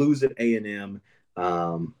mark, they'll lose at A&M.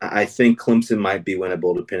 I think Clemson might be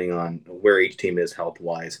winnable depending on where each team is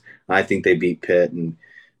health-wise. I think they beat Pitt, and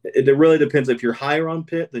it really depends. If you're higher on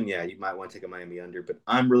Pitt, then yeah, you might want to take a Miami under. But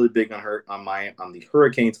I'm really big on the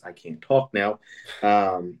Hurricanes. I can't talk now.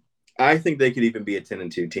 I think they could even be a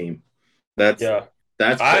 10-2 team. That's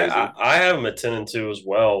That's crazy. I have them at 10-2 as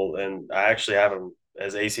well, and I actually have them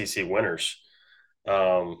as ACC winners.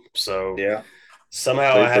 So Yeah,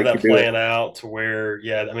 somehow I have they that could do it. plan out to where,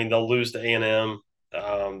 yeah, I mean they'll lose to A&M.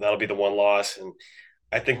 That'll be the one loss, and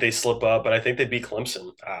I think they slip up, but I think they beat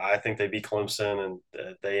Clemson. I think they beat Clemson, and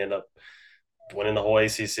they end up winning the whole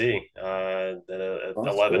ACC. 11,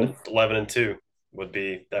 Possible. 11-2 would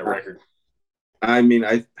be that I, record. I mean,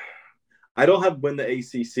 I don't have win the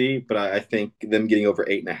ACC, but I think them getting over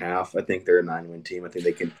 8.5. I think they're a 9-win team. I think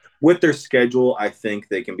they can, with their schedule. I think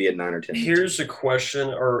they can be a 9 or 10 win team Here's a question: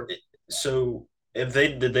 or so if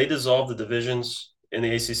they did they dissolve the divisions in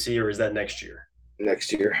the ACC, or is that next year?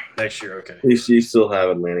 next year. Next year, okay, You still have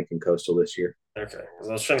Atlantic and Coastal this year. okay. 'Cause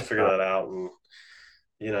I was trying to figure Uh, that out, and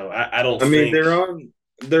I don't I mean, think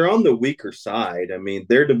they're on the weaker side. I mean,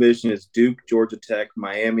 their division is Duke, Georgia Tech,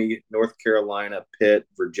 Miami, North Carolina, Pitt,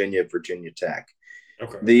 Virginia, Virginia Tech.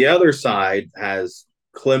 okay. The other side has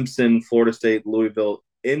Clemson, Florida State, Louisville,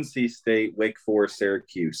 NC State, Wake Forest,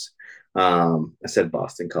 Syracuse. I said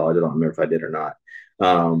Boston College. I don't remember if I did or not.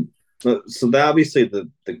 So that obviously the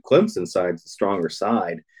Clemson side is the stronger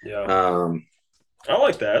side. Yeah, Um, I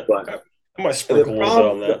like that. but I might sprinkle a little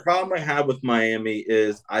bit on the that. problem I have with Miami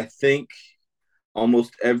is I think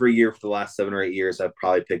almost every year for the last 7 or 8 years I've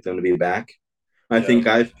probably picked them to be back. I Yeah. think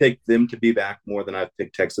I've picked them to be back more than I've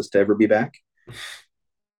picked Texas to ever be back.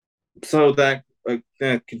 So that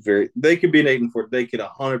could vary. They could be an 8-4. They could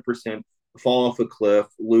 100% fall off a cliff,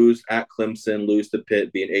 lose at Clemson, lose to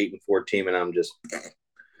Pitt, be an 8-4 team, and I'm just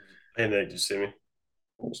Hey Nick, did you see me?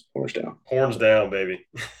 horse down. Horns down, baby.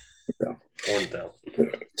 Yeah. Horns down.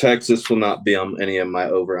 Texas will not be on any of my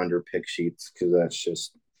over/under pick sheets because that's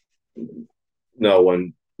just no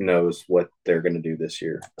one knows what they're going to do this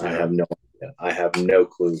year. Yeah. I have no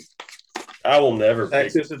clue. I will never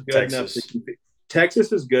Texas pick is good enough to compete.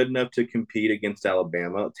 Texas is good enough to compete against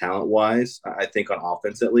Alabama talent-wise, I think on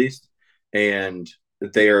offense at least, and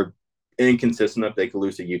they are inconsistent enough they could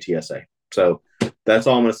lose to UTSA. So that's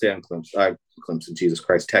all I'm going to say on Clemson. Clemson, Jesus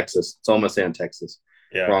Christ, Texas. That's all I'm going to say on Texas.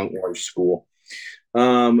 Yeah. Wrong orange school.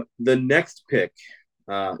 The next pick,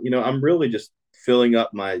 I'm really just filling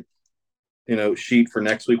up my, sheet for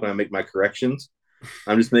next week when I make my corrections.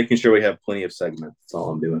 I'm just making sure we have plenty of segments. That's all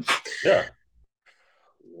I'm doing. Yeah.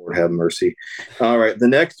 Lord have mercy. All right, the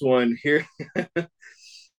next one here.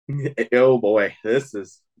 Oh boy, this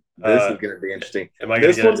is going to be interesting.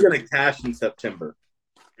 This one's going to cash in September.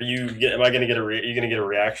 Am I going to get are you going to get a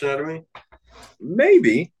reaction out of me?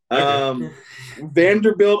 Maybe. Okay.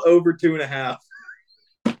 Vanderbilt over 2.5.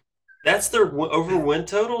 That's their over win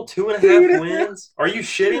total? 2.5 wins? Are you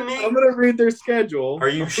shitting me? I'm gonna read their schedule. Are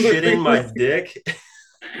you shitting my dick?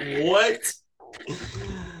 What?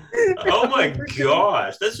 Oh my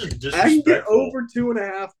gosh, that's just disrespectful. I can get over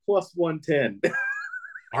 2.5 plus 110.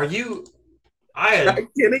 Are you? I'm not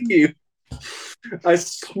kidding you. I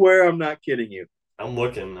swear I'm not kidding you. I'm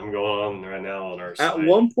looking. I'm going on right now on our site. At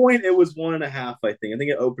one point, it was 1.5. I think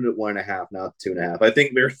it opened at 1.5. Now it's 2.5. I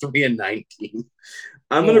think they're 3-19.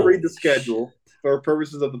 I'm going to read the schedule for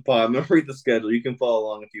purposes of the pod. I'm going to read the schedule. You can follow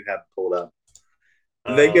along if you have it pulled up.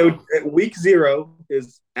 They go week 0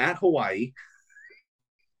 is at Hawaii.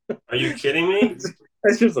 Are you kidding me?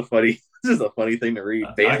 That's just a funny. This is a funny thing to read.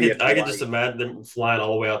 I could just imagine them flying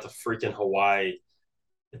all the way out to freaking Hawaii.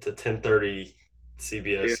 It's a 10:30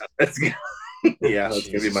 CBS. Yeah, that's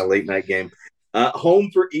gonna be my late night game.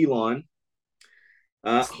 Home for Elon.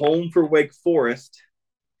 Home for Wake Forest,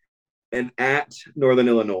 and at Northern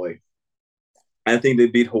Illinois. I think they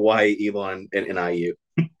beat Hawaii, Elon, and NIU.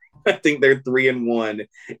 I think they're 3-1,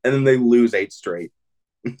 and then they lose 8 straight,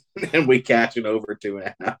 and we cash it over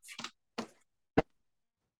 2.5.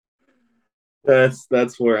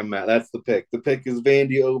 That's where I'm at. That's the pick. The pick is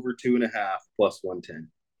Vandy over 2.5 plus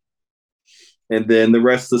 110. And then the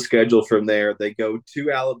rest of the schedule from there, they go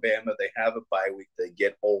to Alabama. They have a bye week. They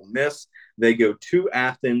get Ole Miss. They go to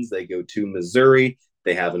Athens. They go to Missouri.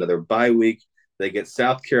 They have another bye week. They get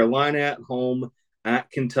South Carolina at home, at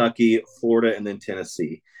Kentucky, Florida, and then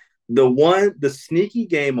Tennessee. The sneaky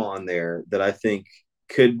game on there that I think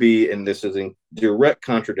could be, and this is in direct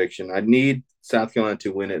contradiction, I need South Carolina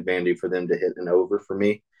to win at Vandy for them to hit an over for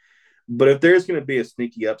me. But if there's going to be a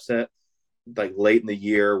sneaky upset, like late in the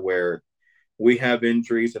year where we have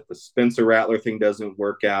injuries, if the Spencer Rattler thing doesn't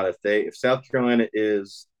work out, if South Carolina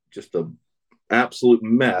is just an absolute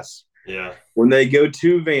mess, yeah, when they go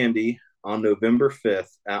to Vandy on November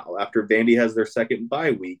 5th, after Vandy has their second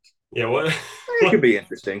bye week, yeah, what? It could be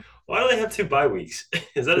interesting. Why do they have 2 bye weeks?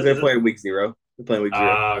 They're playing week 0. They're playing week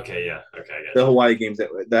 0. Okay, yeah, okay, I guess. The Hawaii games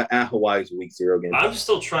that at Hawaii is week 0 game. I'm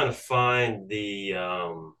still trying to find the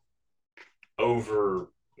over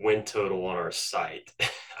win total on our site.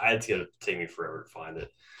 It's going to take me forever to find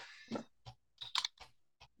it.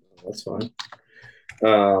 That's fine.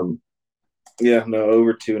 Yeah, no,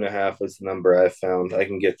 over 2.5 is the number I found. I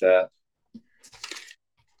can get that.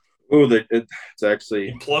 Oh, it's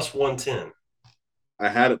actually plus 110.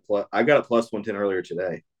 I got it plus 110 earlier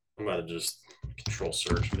today. I'm about to just control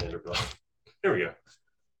search Vanderbilt. There we go.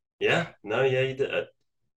 Yeah, no, yeah, you did. I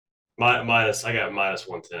got minus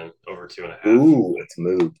 110 over 2.5. Ooh, it's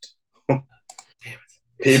moved. Damn it.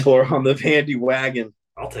 People are on the Vandy wagon.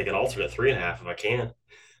 I'll take an alternate 3.5 if I can.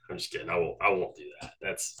 I'm just kidding. I won't do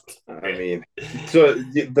that. I mean,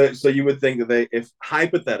 so you would think that if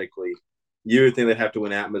hypothetically, you would think they'd have to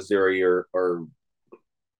win at Missouri or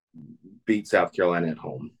beat South Carolina at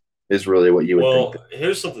home is really what you would think. Well,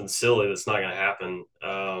 here's something silly that's not going to happen.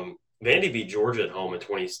 Vandy beat Georgia at home in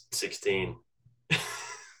 2016.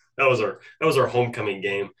 that was our homecoming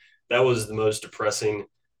game. That was the most depressing.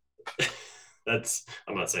 I'm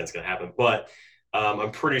not saying it's going to happen, but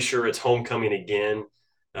I'm pretty sure it's homecoming again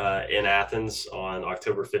in Athens on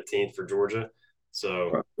October 15th for Georgia.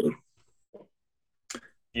 So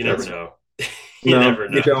you never know. You never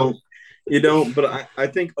know. You don't. But I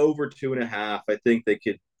think over 2.5. I think they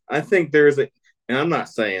could. I think there's a. And I'm not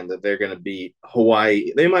saying that they're going to beat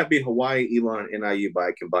Hawaii. They might beat Hawaii, Elon, and NIU by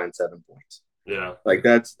a combined 7 points. Yeah. Like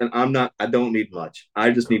that's. And I'm not. I don't need much. I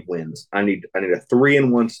just need wins. I need a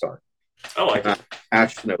 3-1 start. I like it.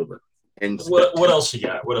 Ashton over. And what else you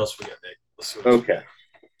got? What else we got, Nick? Okay.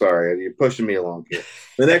 Sorry, you're pushing me along here.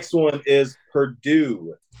 The next one is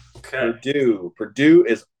Purdue. Okay. Purdue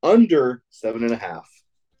is under 7.5.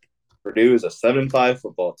 Purdue is a 7-5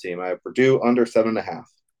 football team. I have Purdue under 7.5.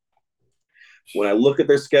 When I look at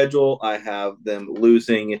their schedule, I have them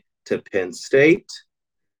losing to Penn State.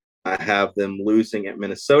 I have them losing at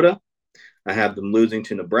Minnesota. I have them losing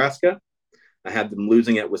to Nebraska. I have them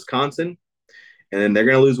losing at Wisconsin. And then they're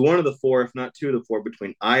going to lose one of the four, if not two of the four,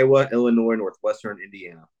 between Iowa, Illinois, Northwestern,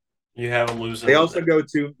 Indiana. You have them losing. They also go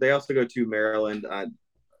to Maryland.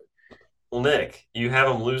 Well, Nick, you have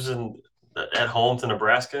them losing at home to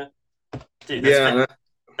Nebraska. Dude,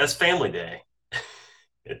 that's family day.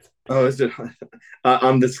 Is it?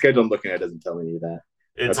 On the schedule I'm looking at, doesn't tell me that.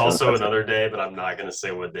 It's also another day, but I'm not going to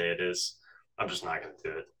say what day it is. I'm just not going to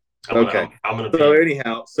do it. I'm going to. So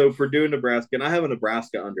anyhow, Purdue, Nebraska, and I have a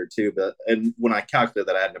Nebraska under too. And when I calculated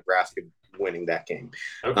that, I had Nebraska winning that game.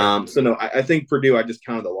 Okay. So no, I think Purdue. I just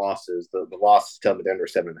counted the losses. The losses tell me they're under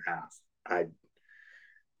 7.5.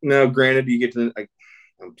 No, granted, you get to.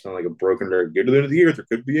 I'm sounding like a broken record. Get to the end of the year, there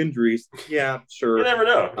could be injuries. Yeah, sure. You never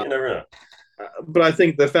know. You never know. But I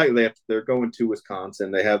think the fact that they're going to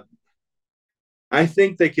Wisconsin, they have. I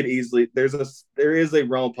think they could easily. There is a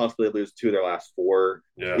realm possibility to lose 2 of their last 4.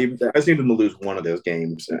 Yeah, I just need them to lose one of those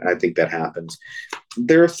games. I think that happens.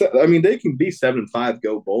 They can be 7-5,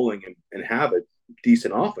 go bowling, and have a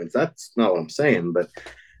decent offense. That's not what I'm saying, but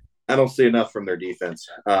I don't see enough from their defense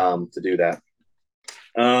to do that.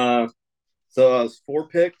 So it was 4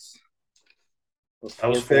 picks. That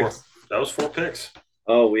was 4 picks.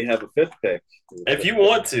 Oh, we have a 5th pick. If you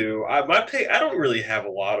want to, my pick. I don't really have a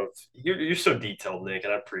lot of. You're so detailed, Nick,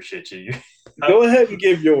 and I appreciate you. Go ahead and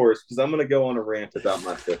give yours because I'm going to go on a rant about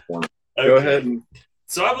my 5th one. Okay. Go ahead and.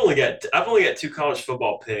 So I've only got 2 college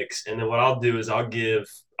football picks, and then what I'll do is I'll give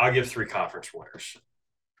 3 conference winners.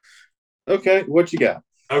 Okay, what you got?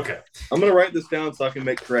 Okay, I'm going to write this down so I can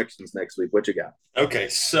make corrections next week. What you got? Okay,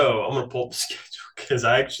 so I'm going to pull up the schedule because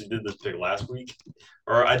I actually did this pick last week,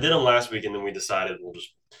 or I did them last week, and then we decided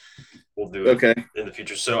we'll do it in the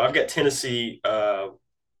future. So I've got Tennessee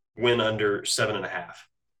win under 7.5.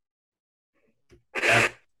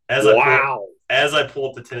 As I pull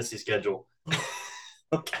up the Tennessee schedule.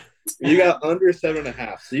 You got under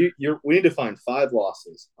 7.5. So we need to find 5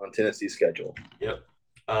 losses on Tennessee's schedule. Yep.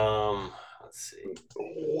 Let's see.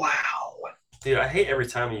 Wow. Dude, I hate every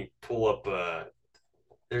time you pull up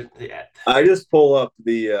I just pull up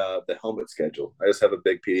the helmet schedule. I just have a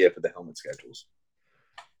big PDF of the helmet schedules.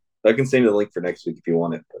 I can send you the link for next week if you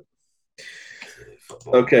want it.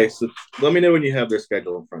 But... Okay, so let me know when you have their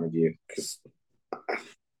schedule in front of you, because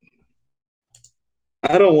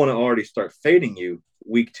I don't want to already start fading you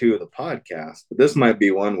week 2 of the podcast, but this might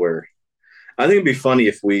be one where I think it'd be funny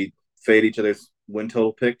if we fade each other's win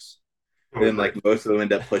total picks, and then like most of them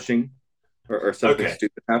end up pushing, or something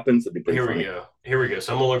stupid happens. It'd be pretty funny. Here we go.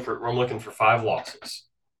 So I'm looking for 5 losses.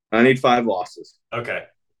 I need 5 losses. Okay.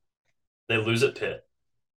 They lose at Pitt.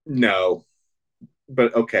 No,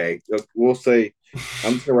 but okay. We'll say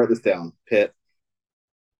I'm just gonna write this down. Pitt.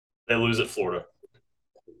 They lose at Florida.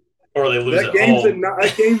 Or they lose at home.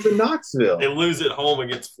 That game's in Knoxville. They lose at home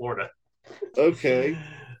against Florida. Okay.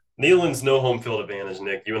 Neyland's no home field advantage,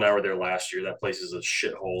 Nick. You and I were there last year. That place is a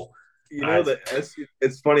shithole. You know I that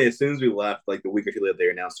it's funny. As soon as we left, like the week or two later, they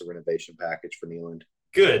announced a renovation package for Neyland.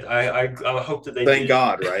 good. I hope that they Thank did.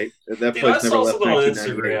 God, right? That Dude, I place never saw left something on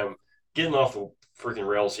 1998. Instagram getting off the freaking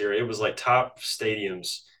rails here. It was like top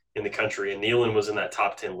stadiums in the country, and Neyland was in that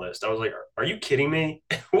top 10 list. I was like, are you kidding me?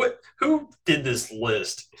 What? Who did this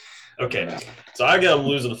list? Okay, No. so I got them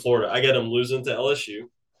losing to Florida. I got them losing to LSU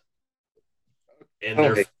and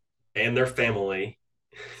Oh, hey, their family.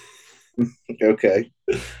 okay.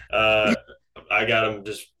 Uh, I got them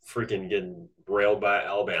just freaking getting railed by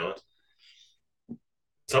Alabama.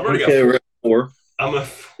 So I've already got Okay, four. we're at 4. I'm a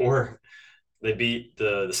four. They beat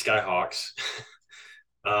the Skyhawks.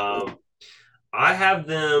 um, I have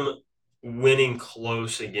them winning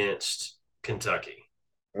close against Kentucky.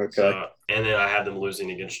 Okay. So, and then I have them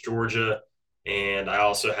losing against Georgia, and I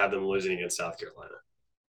also have them losing against South Carolina.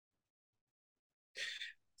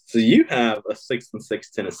 So you have a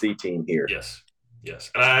 6-6 Tennessee team here. Yes,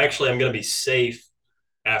 yes. And I'm going to be safe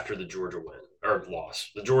after the Georgia win or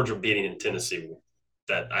loss. The Georgia beating in Tennessee,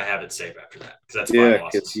 that I have it safe after that because that's 5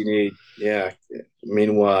 Because losses. you need. Yeah.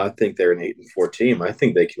 Meanwhile, I think they're an 8-4 team. I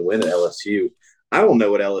think they can win at LSU. I don't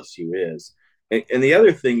know what LSU is. And the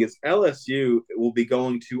other thing is LSU will be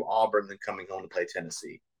going to Auburn and coming home to play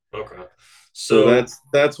Tennessee. Okay. So So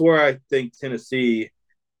that's where I think Tennessee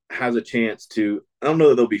has a chance to. I don't know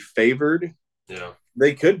that they'll be favored. yeah.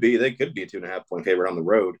 They could be. They could be a 2.5 point favorite on the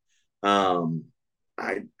road. Um,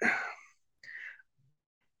 I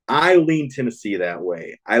I lean Tennessee that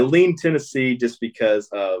way. I lean Tennessee just because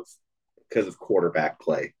of quarterback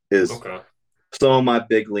play is Okay. some of my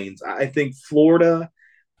big leans. I think Florida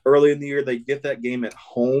early in the year they get that game at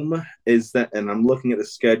home is that, and I'm looking at the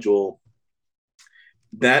schedule.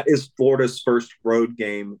 That is Florida's first road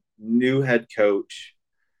game. New head coach.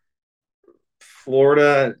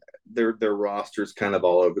 Florida, their roster's kind of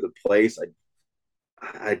all over the place.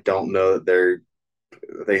 I don't know that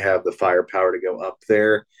they have the firepower to go up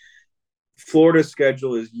there. Florida's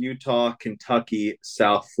schedule is Utah, Kentucky,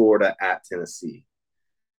 South Florida, at Tennessee.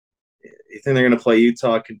 You think they're going to play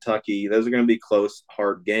Utah, Kentucky? Those are going to be close,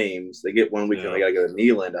 hard games. They get one weekend, Yeah. they got to go to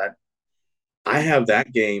Neyland. I have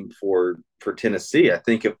that game for Tennessee. I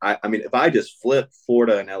think if I just flip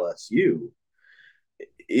Florida and LSU,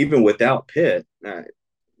 even without Pitt,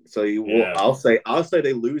 so Yeah. I'll say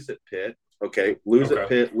they lose at Pitt. Okay, lose at Okay.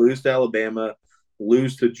 Pitt, lose to Alabama,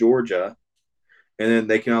 lose to Georgia, and then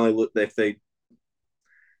they can only look if they.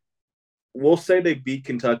 We'll say they beat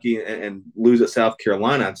Kentucky and lose at South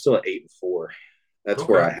Carolina. I'm still at 8-4. That's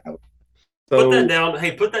where Okay. I have. Put that So down.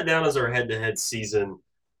 Hey, put that down as our head-to-head season.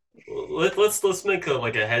 Let's make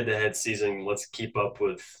a head-to-head season. Let's keep up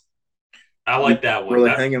with. I like that one. really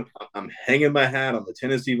I'm hanging my hat on the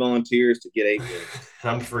Tennessee Volunteers to get 8 wins.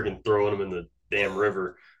 I'm freaking throwing them in the damn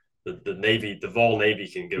river. The Navy, the Vol Navy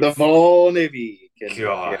can go. The Vol Navy.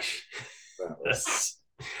 Gosh, Yeah,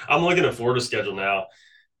 I'm looking at Florida's schedule now.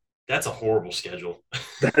 That's a horrible schedule.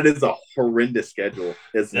 that is a horrendous schedule,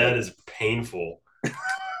 isn't That it? is painful.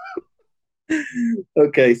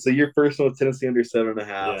 Okay, so your first one with Tennessee under 7.5.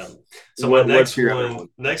 Yeah. So What, my what's your other one?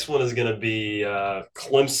 next one is going to be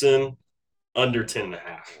Clemson under 10.5.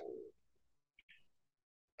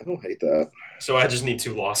 I don't hate that. So I just need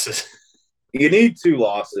 2 losses. You need 2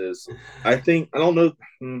 losses. I don't know.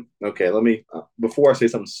 Okay, let me before I say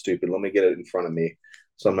something stupid, let me get it in front of me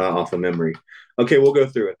so I'm not off of memory. Okay, we'll go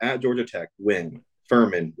through it. At Georgia Tech, win.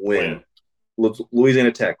 Furman, win.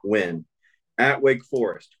 Louisiana Tech, win. At Wake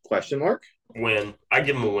Forest, question mark? Win. I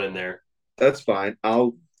give them a win there. That's fine.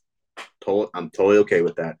 I'm totally okay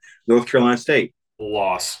with that. North Carolina State.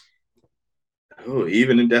 Loss. Oh,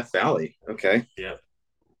 even in Death Valley. Okay. Yeah.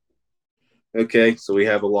 Okay, so we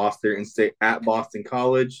have a loss there in state at Boston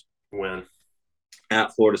College. Win.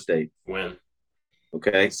 At Florida State. Win.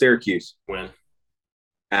 Okay, Syracuse. Win.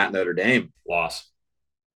 At Notre Dame. Loss.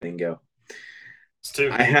 Bingo. It's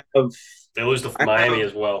 2. They lose to Miami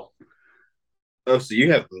as well. Oh, so you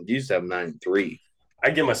just have 9-3. I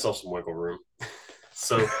give myself some wiggle room.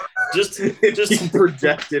 So just you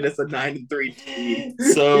projected as a 9-3 team.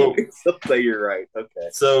 So say you're right. Okay.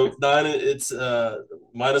 So it's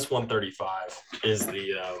minus 135 is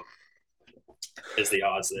the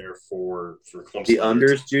odds there for Clemson. The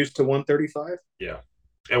unders juiced to 135. Yeah,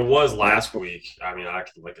 it was last week. I mean, I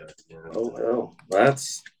can look at it again. Oh well,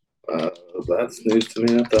 that's news to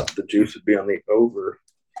me. I thought the juice would be on the over.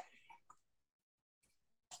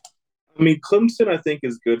 I mean, Clemson, I think,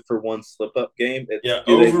 is good for one slip-up game. Do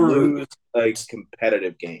they lose a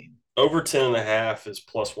competitive game? Over 10.5 is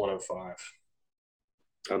plus 105.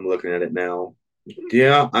 I'm looking at it now.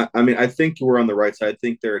 Yeah, I mean, I think we're on the right side. I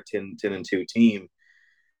think they're a 10-2 team.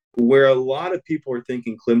 Where a lot of people are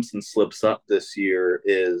thinking Clemson slips up this year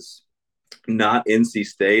is not NC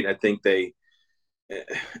State. I think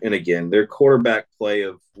and again, their quarterback play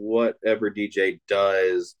of whatever DJ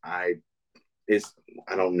does, is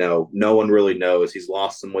I don't know. No one really knows. He's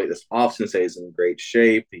lost some weight this offseason. Say he's in great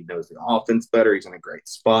shape. He knows the offense better. He's in a great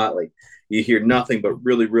spot. Like you hear nothing but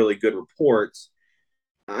really, really good reports.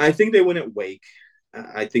 I think they win at Wake.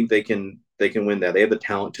 I think they can win that. They have the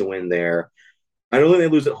talent to win there. I don't think they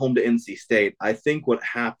lose at home to NC State. I think what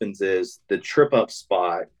happens is the trip up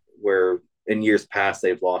spot where in years past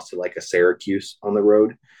they've lost to like a Syracuse on the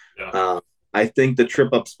road. Yeah. I think the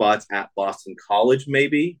trip up spots at Boston College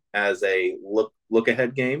maybe as a look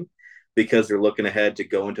ahead game because they're looking ahead to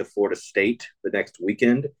go into Florida State the next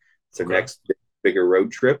weekend. It's their next bigger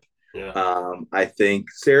road trip. Yeah. I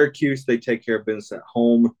think Syracuse they take care of business at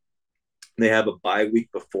home. They have a bye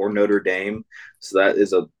week before Notre Dame, so that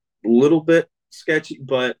is a little bit sketchy.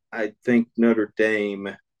 But I think Notre Dame.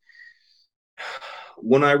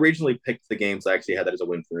 When I originally picked the games, I actually had that as a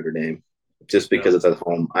win for Notre Dame, just because it's at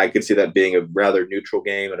home. I could see that being a rather neutral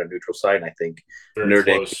game at a neutral site, and I think Very Notre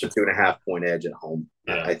Dame close. gets a 2.5 point edge at home.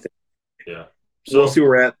 Yeah. I think. Yeah. So we'll see where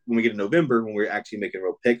we're at when we get to November when we're actually making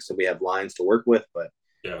real picks and we have lines to work with. But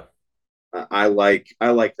yeah, I like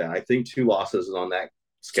that. I think 2 losses is on that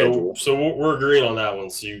schedule. So we're agreeing on that one.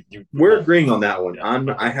 So we're agreeing on that one.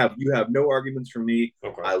 Yeah. You have no arguments from me.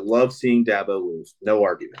 Okay. I love seeing Dabo lose. No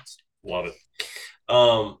arguments. Love it.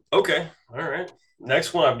 Okay. All right.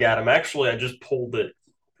 Next one I've got. I just pulled it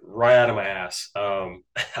right out of my ass. I'm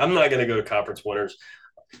not going to go to conference winners.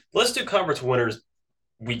 Let's do conference winners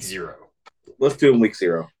week 0. Let's do it in week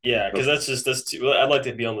 0. Yeah, because that's too. I'd like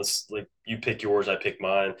to be on this. Like you pick yours, I pick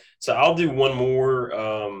mine. So I'll do one more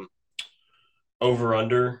over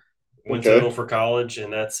under win total for college,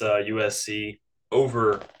 and that's USC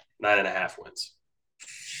over 9.5 wins.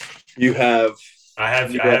 You have. I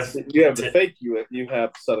have the fake you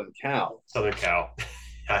have Southern Cal.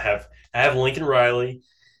 I have Lincoln Riley,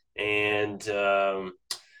 and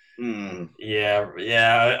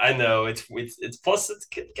yeah, I know it's plus it's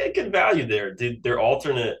good value there, dude. Their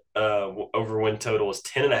alternate over win total is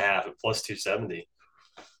 10.5 at plus 270.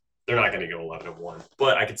 They're not going to go 11-1,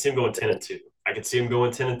 but I could see them going 10-2. I could see them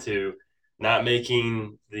going 10-2, not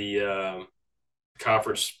making the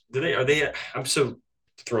conference. Are they? I'm so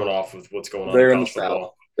thrown off with what's going on. They're in the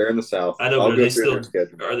South. They're in the South. I know, but are they still?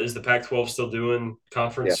 Is the Pac-12 still doing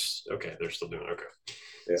conference? Yeah. Okay, they're still doing okay.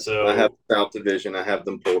 Yeah. So I have South Division. I have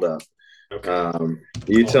them pulled up. Okay.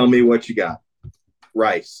 You tell me what you got.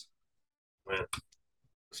 Rice. Win.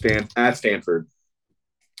 At Stanford.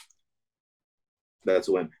 That's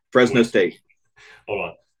a win. Fresno State. Hold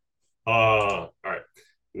on. All right.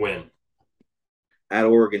 Win. At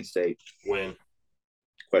Oregon State. Win.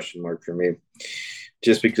 Question mark for me.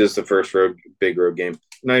 Just because it's the first big road game.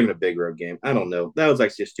 Not even a big road game. I don't know. That was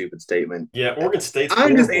actually a stupid statement. Yeah, Oregon State's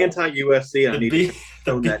I'm just anti-USC.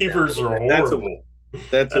 The Beavers are horrible.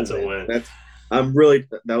 That's a win.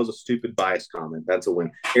 That was a stupid bias comment. That's a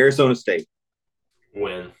win. Arizona State.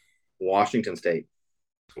 Win. Washington State.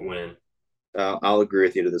 Win. I'll agree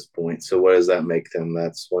with you to this point. So what does that make them?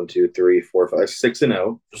 That's 1, 2, 3, 4, 5,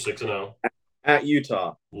 6-0. 6-0. At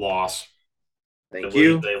Utah. Loss. Thank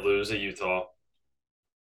you. They lose at Utah.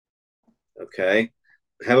 Okay.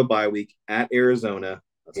 Have a bye week at Arizona.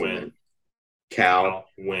 That's win. A win. Cal.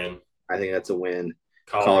 Win. I think that's a win.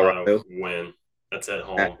 Colorado. Win. That's at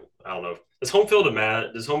home. I don't know. Does home field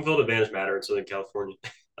advantage matter in Southern California?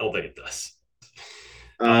 I don't think it does.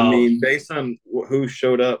 I mean, based on who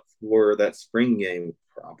showed up for that spring game,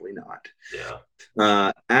 probably not.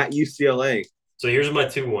 Yeah. At UCLA. So here's my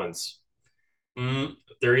 2 ones.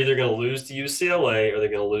 They're either going to lose to UCLA or they're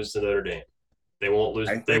going to lose to Notre Dame. They won't lose.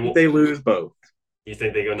 They lose both. You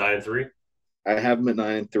think they go 9-3? I have them at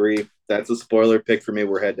 9-3. That's a spoiler pick for me.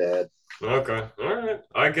 We're head to head. Okay, all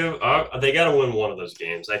right. They got to win one of those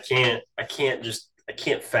games. I can't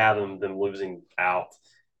fathom them losing out.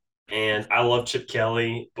 And I love Chip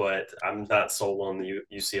Kelly, but I'm not sold on the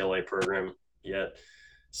UCLA program yet.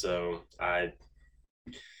 So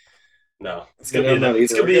no, it's gonna be a no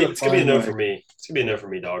for me. It's gonna be a no for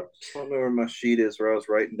me, dog. I don't know where my sheet is where I was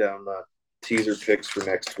writing down teaser picks for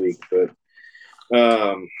next week, but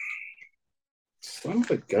son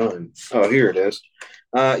of a gun. Oh, here it is.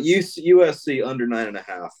 USC under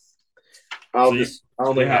 9.5. I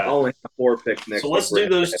only have 4 picks next. So let's do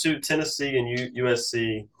those two: Tennessee and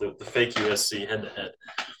USC, the fake USC head to head,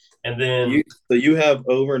 and then you have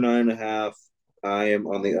over 9.5. I am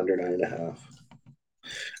on the under 9.5.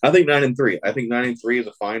 I think 9-3. I think 9-3 is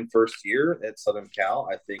a fine first year at Southern Cal.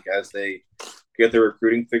 I think as they get their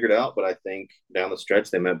recruiting figured out, but I think down the stretch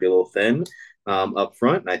they might be a little thin up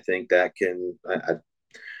front. And I think that can. I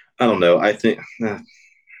don't know. I think I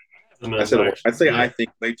think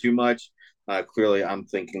way too much. Clearly, I'm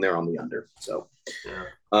thinking they're on the under. So,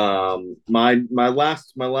 Yeah. my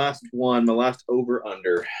last over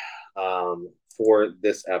under, for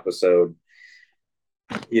this episode.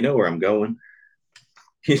 You know where I'm going.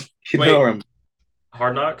 you Wait. know where I'm.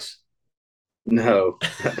 Hard Knocks? No,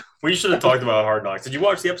 We should have talked about Hard Knocks. Did you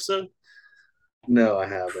watch the episode? no, I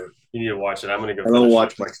haven't. You need to watch it. I'm gonna go. I don't finish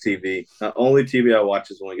watch it. much TV. Only TV I watch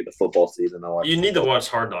is when I get the football season. I watch. You need to watch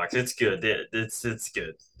Hard Knocks. It's good. It's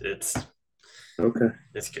good. Okay.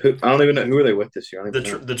 It's good. I don't even know who are they with this year. I don't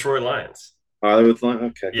even know. Detroit Lions. Are they with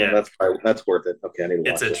Lions? Okay. Yeah. Well, that's worth it. Okay, I need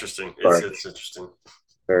to watch It's interesting. it. It's interesting.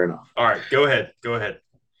 Fair enough. All right, go ahead. I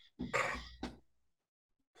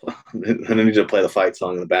need to play the fight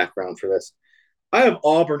song in the background for this. I have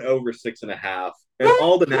Auburn over 6.5, and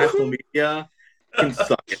all the national media can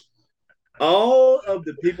suck it. All of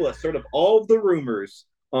the people that sort of all of the rumors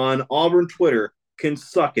on Auburn Twitter can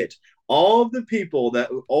suck it. All of the people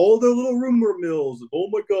all the little rumor mills of, oh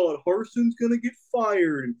my God, Harson's going to get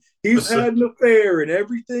fired. And he's had an affair and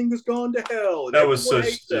everything has gone to hell. And that was so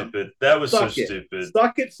stupid. Them. That was suck so it. Stupid.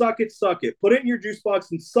 Suck it. Put it in your juice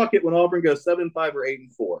box and suck it when Auburn goes 7-5 or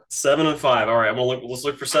 8-4. 7-5. All right, let's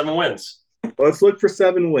look for 7 wins. Let's look for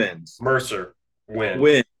 7 wins. Mercer,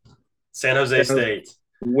 win. San Jose State,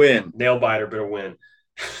 win. Nail biter, but a win.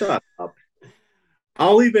 Shut up.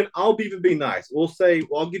 I'll even be nice.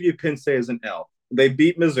 I'll give you Penn State as an L. They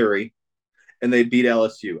beat Missouri and they beat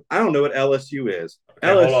LSU. I don't know what LSU is. Okay,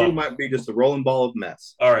 LSU might be just a rolling ball of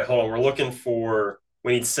mess. All right, hold on.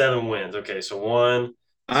 We need 7 wins. Okay, so 1.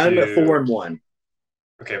 I'm at 4-1.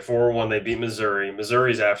 Okay, 4-1. They beat Missouri.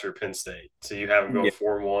 Missouri's after Penn State. So you have them go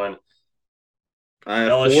 4-1. I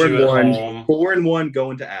have LSU 4-1. 4-1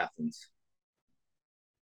 going to Athens.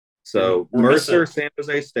 So Mercer, San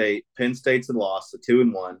Jose State, Penn State's a loss,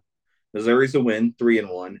 2-1. Missouri's a win,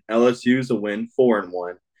 3-1. LSU's a win,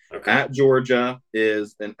 4-1. Okay. At Georgia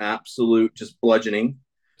is an absolute just bludgeoning.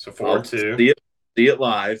 So 4-2. See it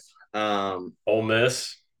live. Ole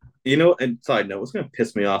Miss. And side note, what's going to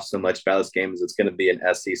piss me off so much about this game is it's going to be an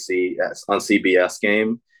SEC on CBS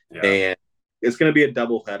game, and it's going to be a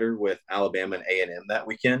doubleheader with Alabama and A&M that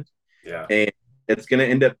weekend. Yeah, and it's going to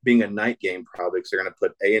end up being a night game probably because they're going to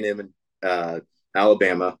put A&M and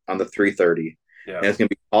Alabama on the 3:30. Yeah, and it's going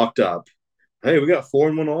to be talked up. Hey, we got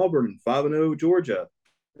 4-1 Auburn and 5-0 Georgia.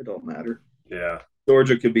 It don't matter. Yeah,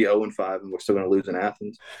 Georgia could be 0-5 and we're still going to lose in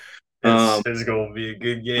Athens. It's going to be a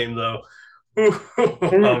good game though. For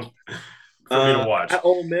me to watch. At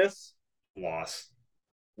Ole Miss, loss.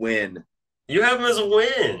 Win. You have them as a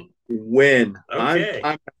win. Win. Okay.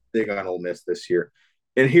 I'm big on Ole Miss this year.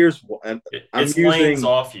 And here's what it's Lane's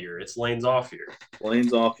off year. Lane's off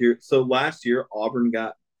year. So last year, Auburn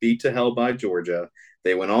got beat to hell by Georgia.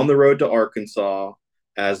 They went on the road to Arkansas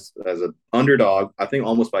as an underdog, I think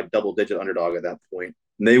almost by double-digit underdog at that point.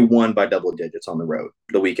 And they won by double digits on the road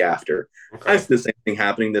the week after. Okay. I see the same thing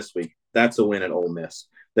happening this week. That's a win at Ole Miss.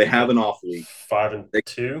 They have an off week.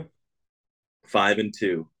 5-2?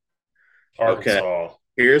 5-2. Arkansas. Okay.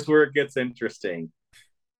 Here's where it gets interesting.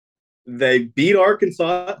 They beat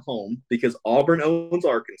Arkansas at home because Auburn owns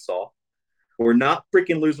Arkansas. We're not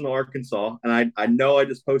freaking losing to Arkansas. And I know I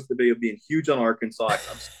just posted a video being huge on Arkansas. I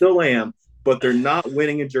still am, but they're not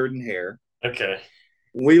winning in Jordan-Hare. Okay.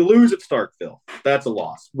 We lose at Starkville. That's a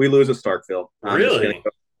loss. We lose at Starkville. Really?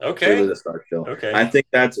 Okay. We lose at Starkville. Okay. I think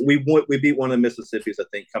we beat one of the Mississippis, I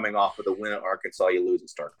think, coming off of the win at Arkansas. You lose at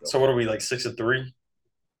Starkville. So what are we, like 6-3?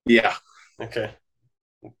 Yeah. Okay.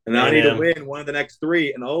 And I need to win one of the next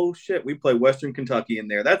 3. And oh shit, we play Western Kentucky in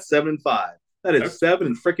there. That's 7-5. That is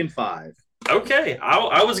 7-5. Okay.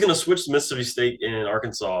 I was gonna switch to Mississippi State in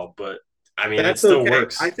Arkansas, but I mean it still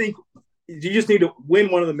works. I think you just need to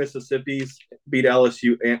win one of the Mississippis, beat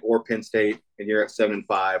LSU or Penn State, and you're at 7-5.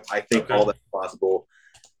 I think all that's possible.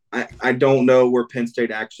 I don't know where Penn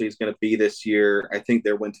State actually is going to be this year. I think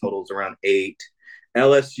their win total is around 8.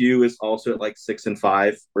 LSU is also at like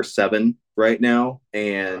 6-5 or 7 right now,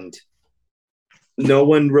 and no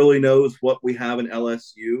one really knows what we have in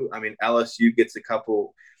LSU. I mean, LSU gets a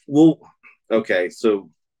couple. Okay, so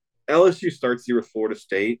LSU starts here with Florida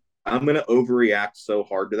State. I'm going to overreact so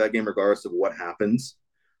hard to that game regardless of what happens.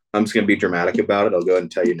 I'm just going to be dramatic about it. I'll go ahead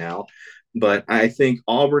and tell you now. But I think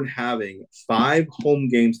Auburn having 5 home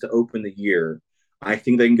games to open the year, I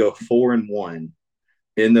think they can go 4-1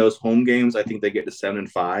 in those home games. I think they get to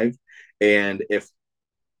 7-5. And if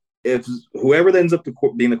if whoever ends up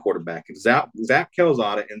being the quarterback, if Zach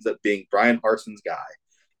Calzada ends up being Brian Harson's guy,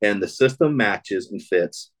 and the system matches and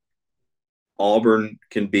fits, Auburn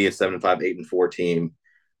can be a 7-5, 8-4 team.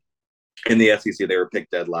 In the SEC, they were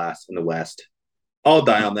picked dead last in the West. I'll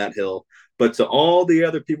die on that hill. But to all the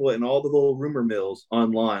other people and all the little rumor mills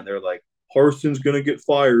online, they're like, Harson's going to get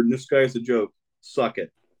fired, and this guy's a joke. Suck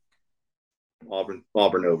it. Auburn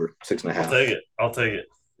over 6.5. I'll take it.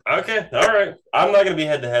 Okay, all right. I'm not going to be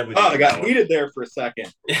head to head with you. Oh, I got heated there for a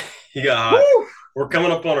second. You got hot. Woo! We're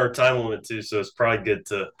coming up on our time limit too, so it's probably good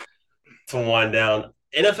to wind down.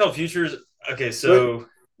 NFL futures. Okay, so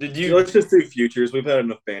let's just do futures. We've had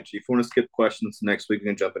enough banshee. If you want to skip questions next week, we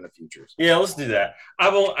can jump into futures. Yeah, let's do that.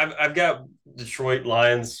 I've got Detroit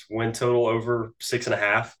Lions win total over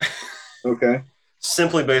 6.5. Okay.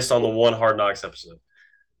 Simply based on the one Hard Knocks episode.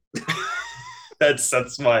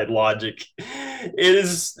 That's my logic. It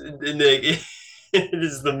is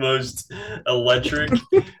the most electric.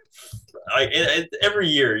 Every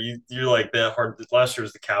year you're like that hard. Last year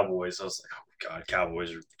was the Cowboys. I was like, oh my god,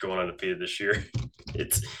 Cowboys are going undefeated this year.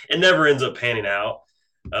 It never ends up panning out.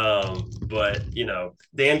 But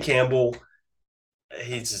Dan Campbell,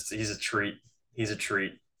 he's a treat. He's a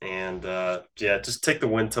treat. And just take the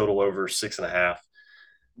win total over 6.5.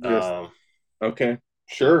 Yes. Okay.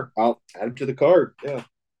 Sure. I'll add it to the card. Yeah.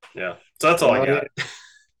 Yeah. So that's all I got.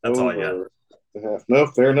 That's all I got. No,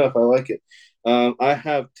 fair enough. I like it. I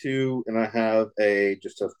have two, and I have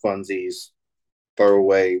just a funsies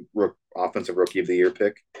throwaway offensive rookie of the year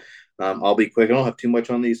pick. I'll be quick. I don't have too much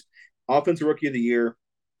on these. Offensive rookie of the year,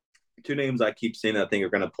 two names I keep seeing that I think are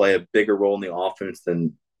going to play a bigger role in the offense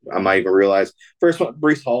than I might even realize. First one,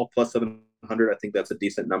 Breece Hall, plus 700. I think that's a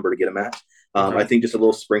decent number to get him at. I think just a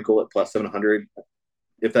little sprinkle at plus 700.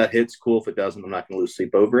 If that hits, cool. If it doesn't, I'm not going to lose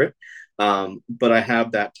sleep over it. But I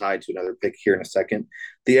have that tied to another pick here in a second.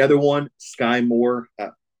 The other one, Sky Moore, I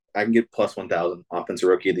can get plus 1,000 offensive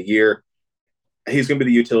rookie of the year. He's going to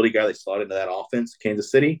be the utility guy they slot into that offense,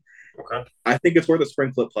 Kansas City. Okay. I think it's worth a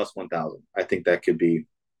sprinkle at plus 1,000. I think that could be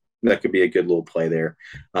a good little play there.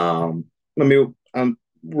 I'm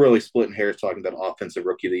really splitting hairs talking about offensive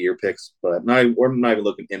rookie of the year picks, but we're not even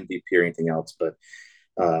looking MVP or anything else. But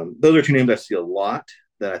those are two names I see a lot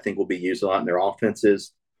that I think will be used a lot in their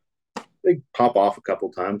offenses. They pop off a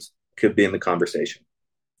couple times, could be in the conversation.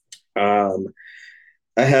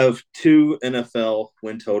 I have two NFL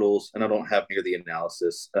win totals, and I don't have near the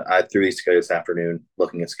analysis. I threw these together this afternoon,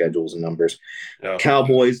 looking at schedules and numbers. Yeah.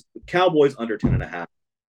 Cowboys under 10.5.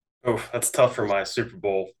 Oh, that's tough for my Super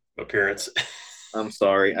Bowl appearance. I'm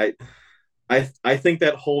sorry. I think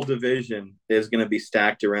that whole division is going to be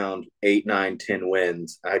stacked around 8, 9, 10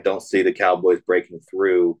 wins. I don't see the Cowboys breaking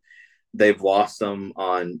through. They've lost some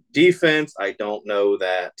on defense. I don't know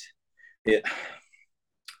that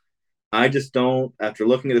I just don't, after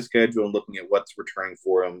looking at the schedule and looking at what's returning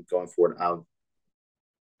for them going forward,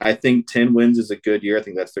 I think 10 wins is a good year. I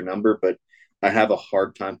think that's their number, but I have a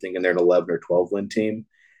hard time thinking they're an 11 or 12 win team.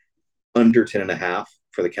 Under 10.5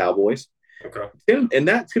 for the Cowboys. Okay. And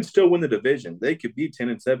that could still win the division. They could be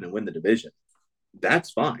 10-7 and win the division.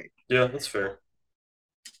 That's fine. Yeah, that's fair.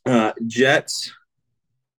 Jets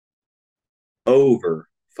over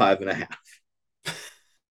 5.5.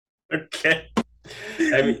 Okay.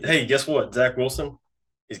 I mean, hey, guess what? Zach Wilson,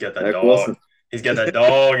 he's got that dog. Wilson. He's got that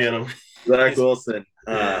dog in him. Zach Wilson.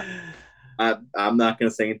 I'm not going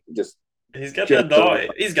to say just. He's got that dog.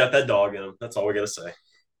 He's got that dog in him. That's all we got to say.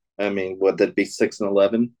 I mean, would that be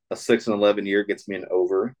 6-11? A 6-11 year gets me an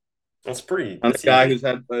over. That's pretty. On a guy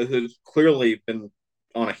who's clearly been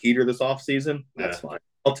on a heater this offseason. That's fine.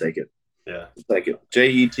 I'll take it. Yeah, I'll take it.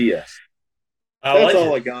 JETS. That's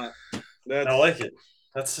all I got. I like it.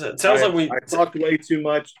 It sounds like I talked way too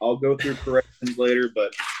much. I'll go through corrections later,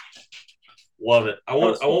 but love it. I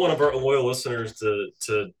want one of our loyal listeners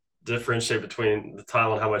to differentiate between the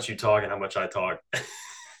time on how much you talk and how much I talk.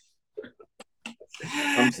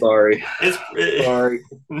 I'm sorry. Sorry.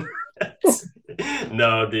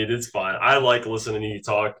 No, dude, it's fine. I like listening to you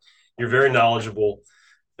talk. You're very knowledgeable.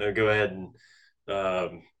 Go ahead and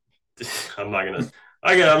I'm not gonna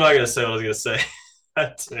say what I was gonna say.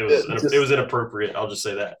 It was inappropriate. I'll just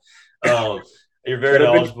say that. You're very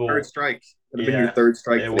knowledgeable. Third strike. Would have been your third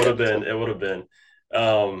strike. It would have been. It would have been.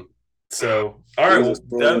 So, all right.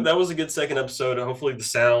 Well, that was a good second episode. Hopefully, the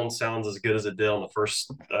sounds as good as it did on the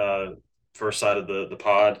first side of the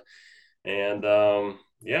pod. And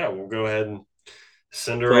we'll go ahead and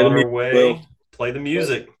send her on her way. Play the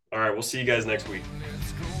music. All right. We'll see you guys next week.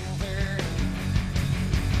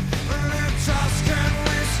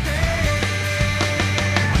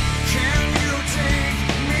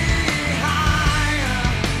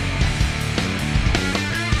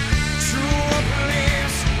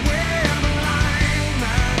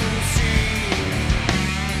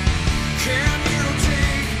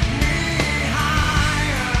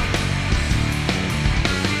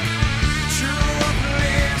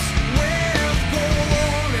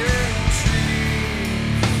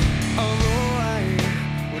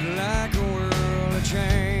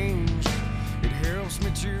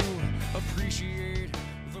 appreciate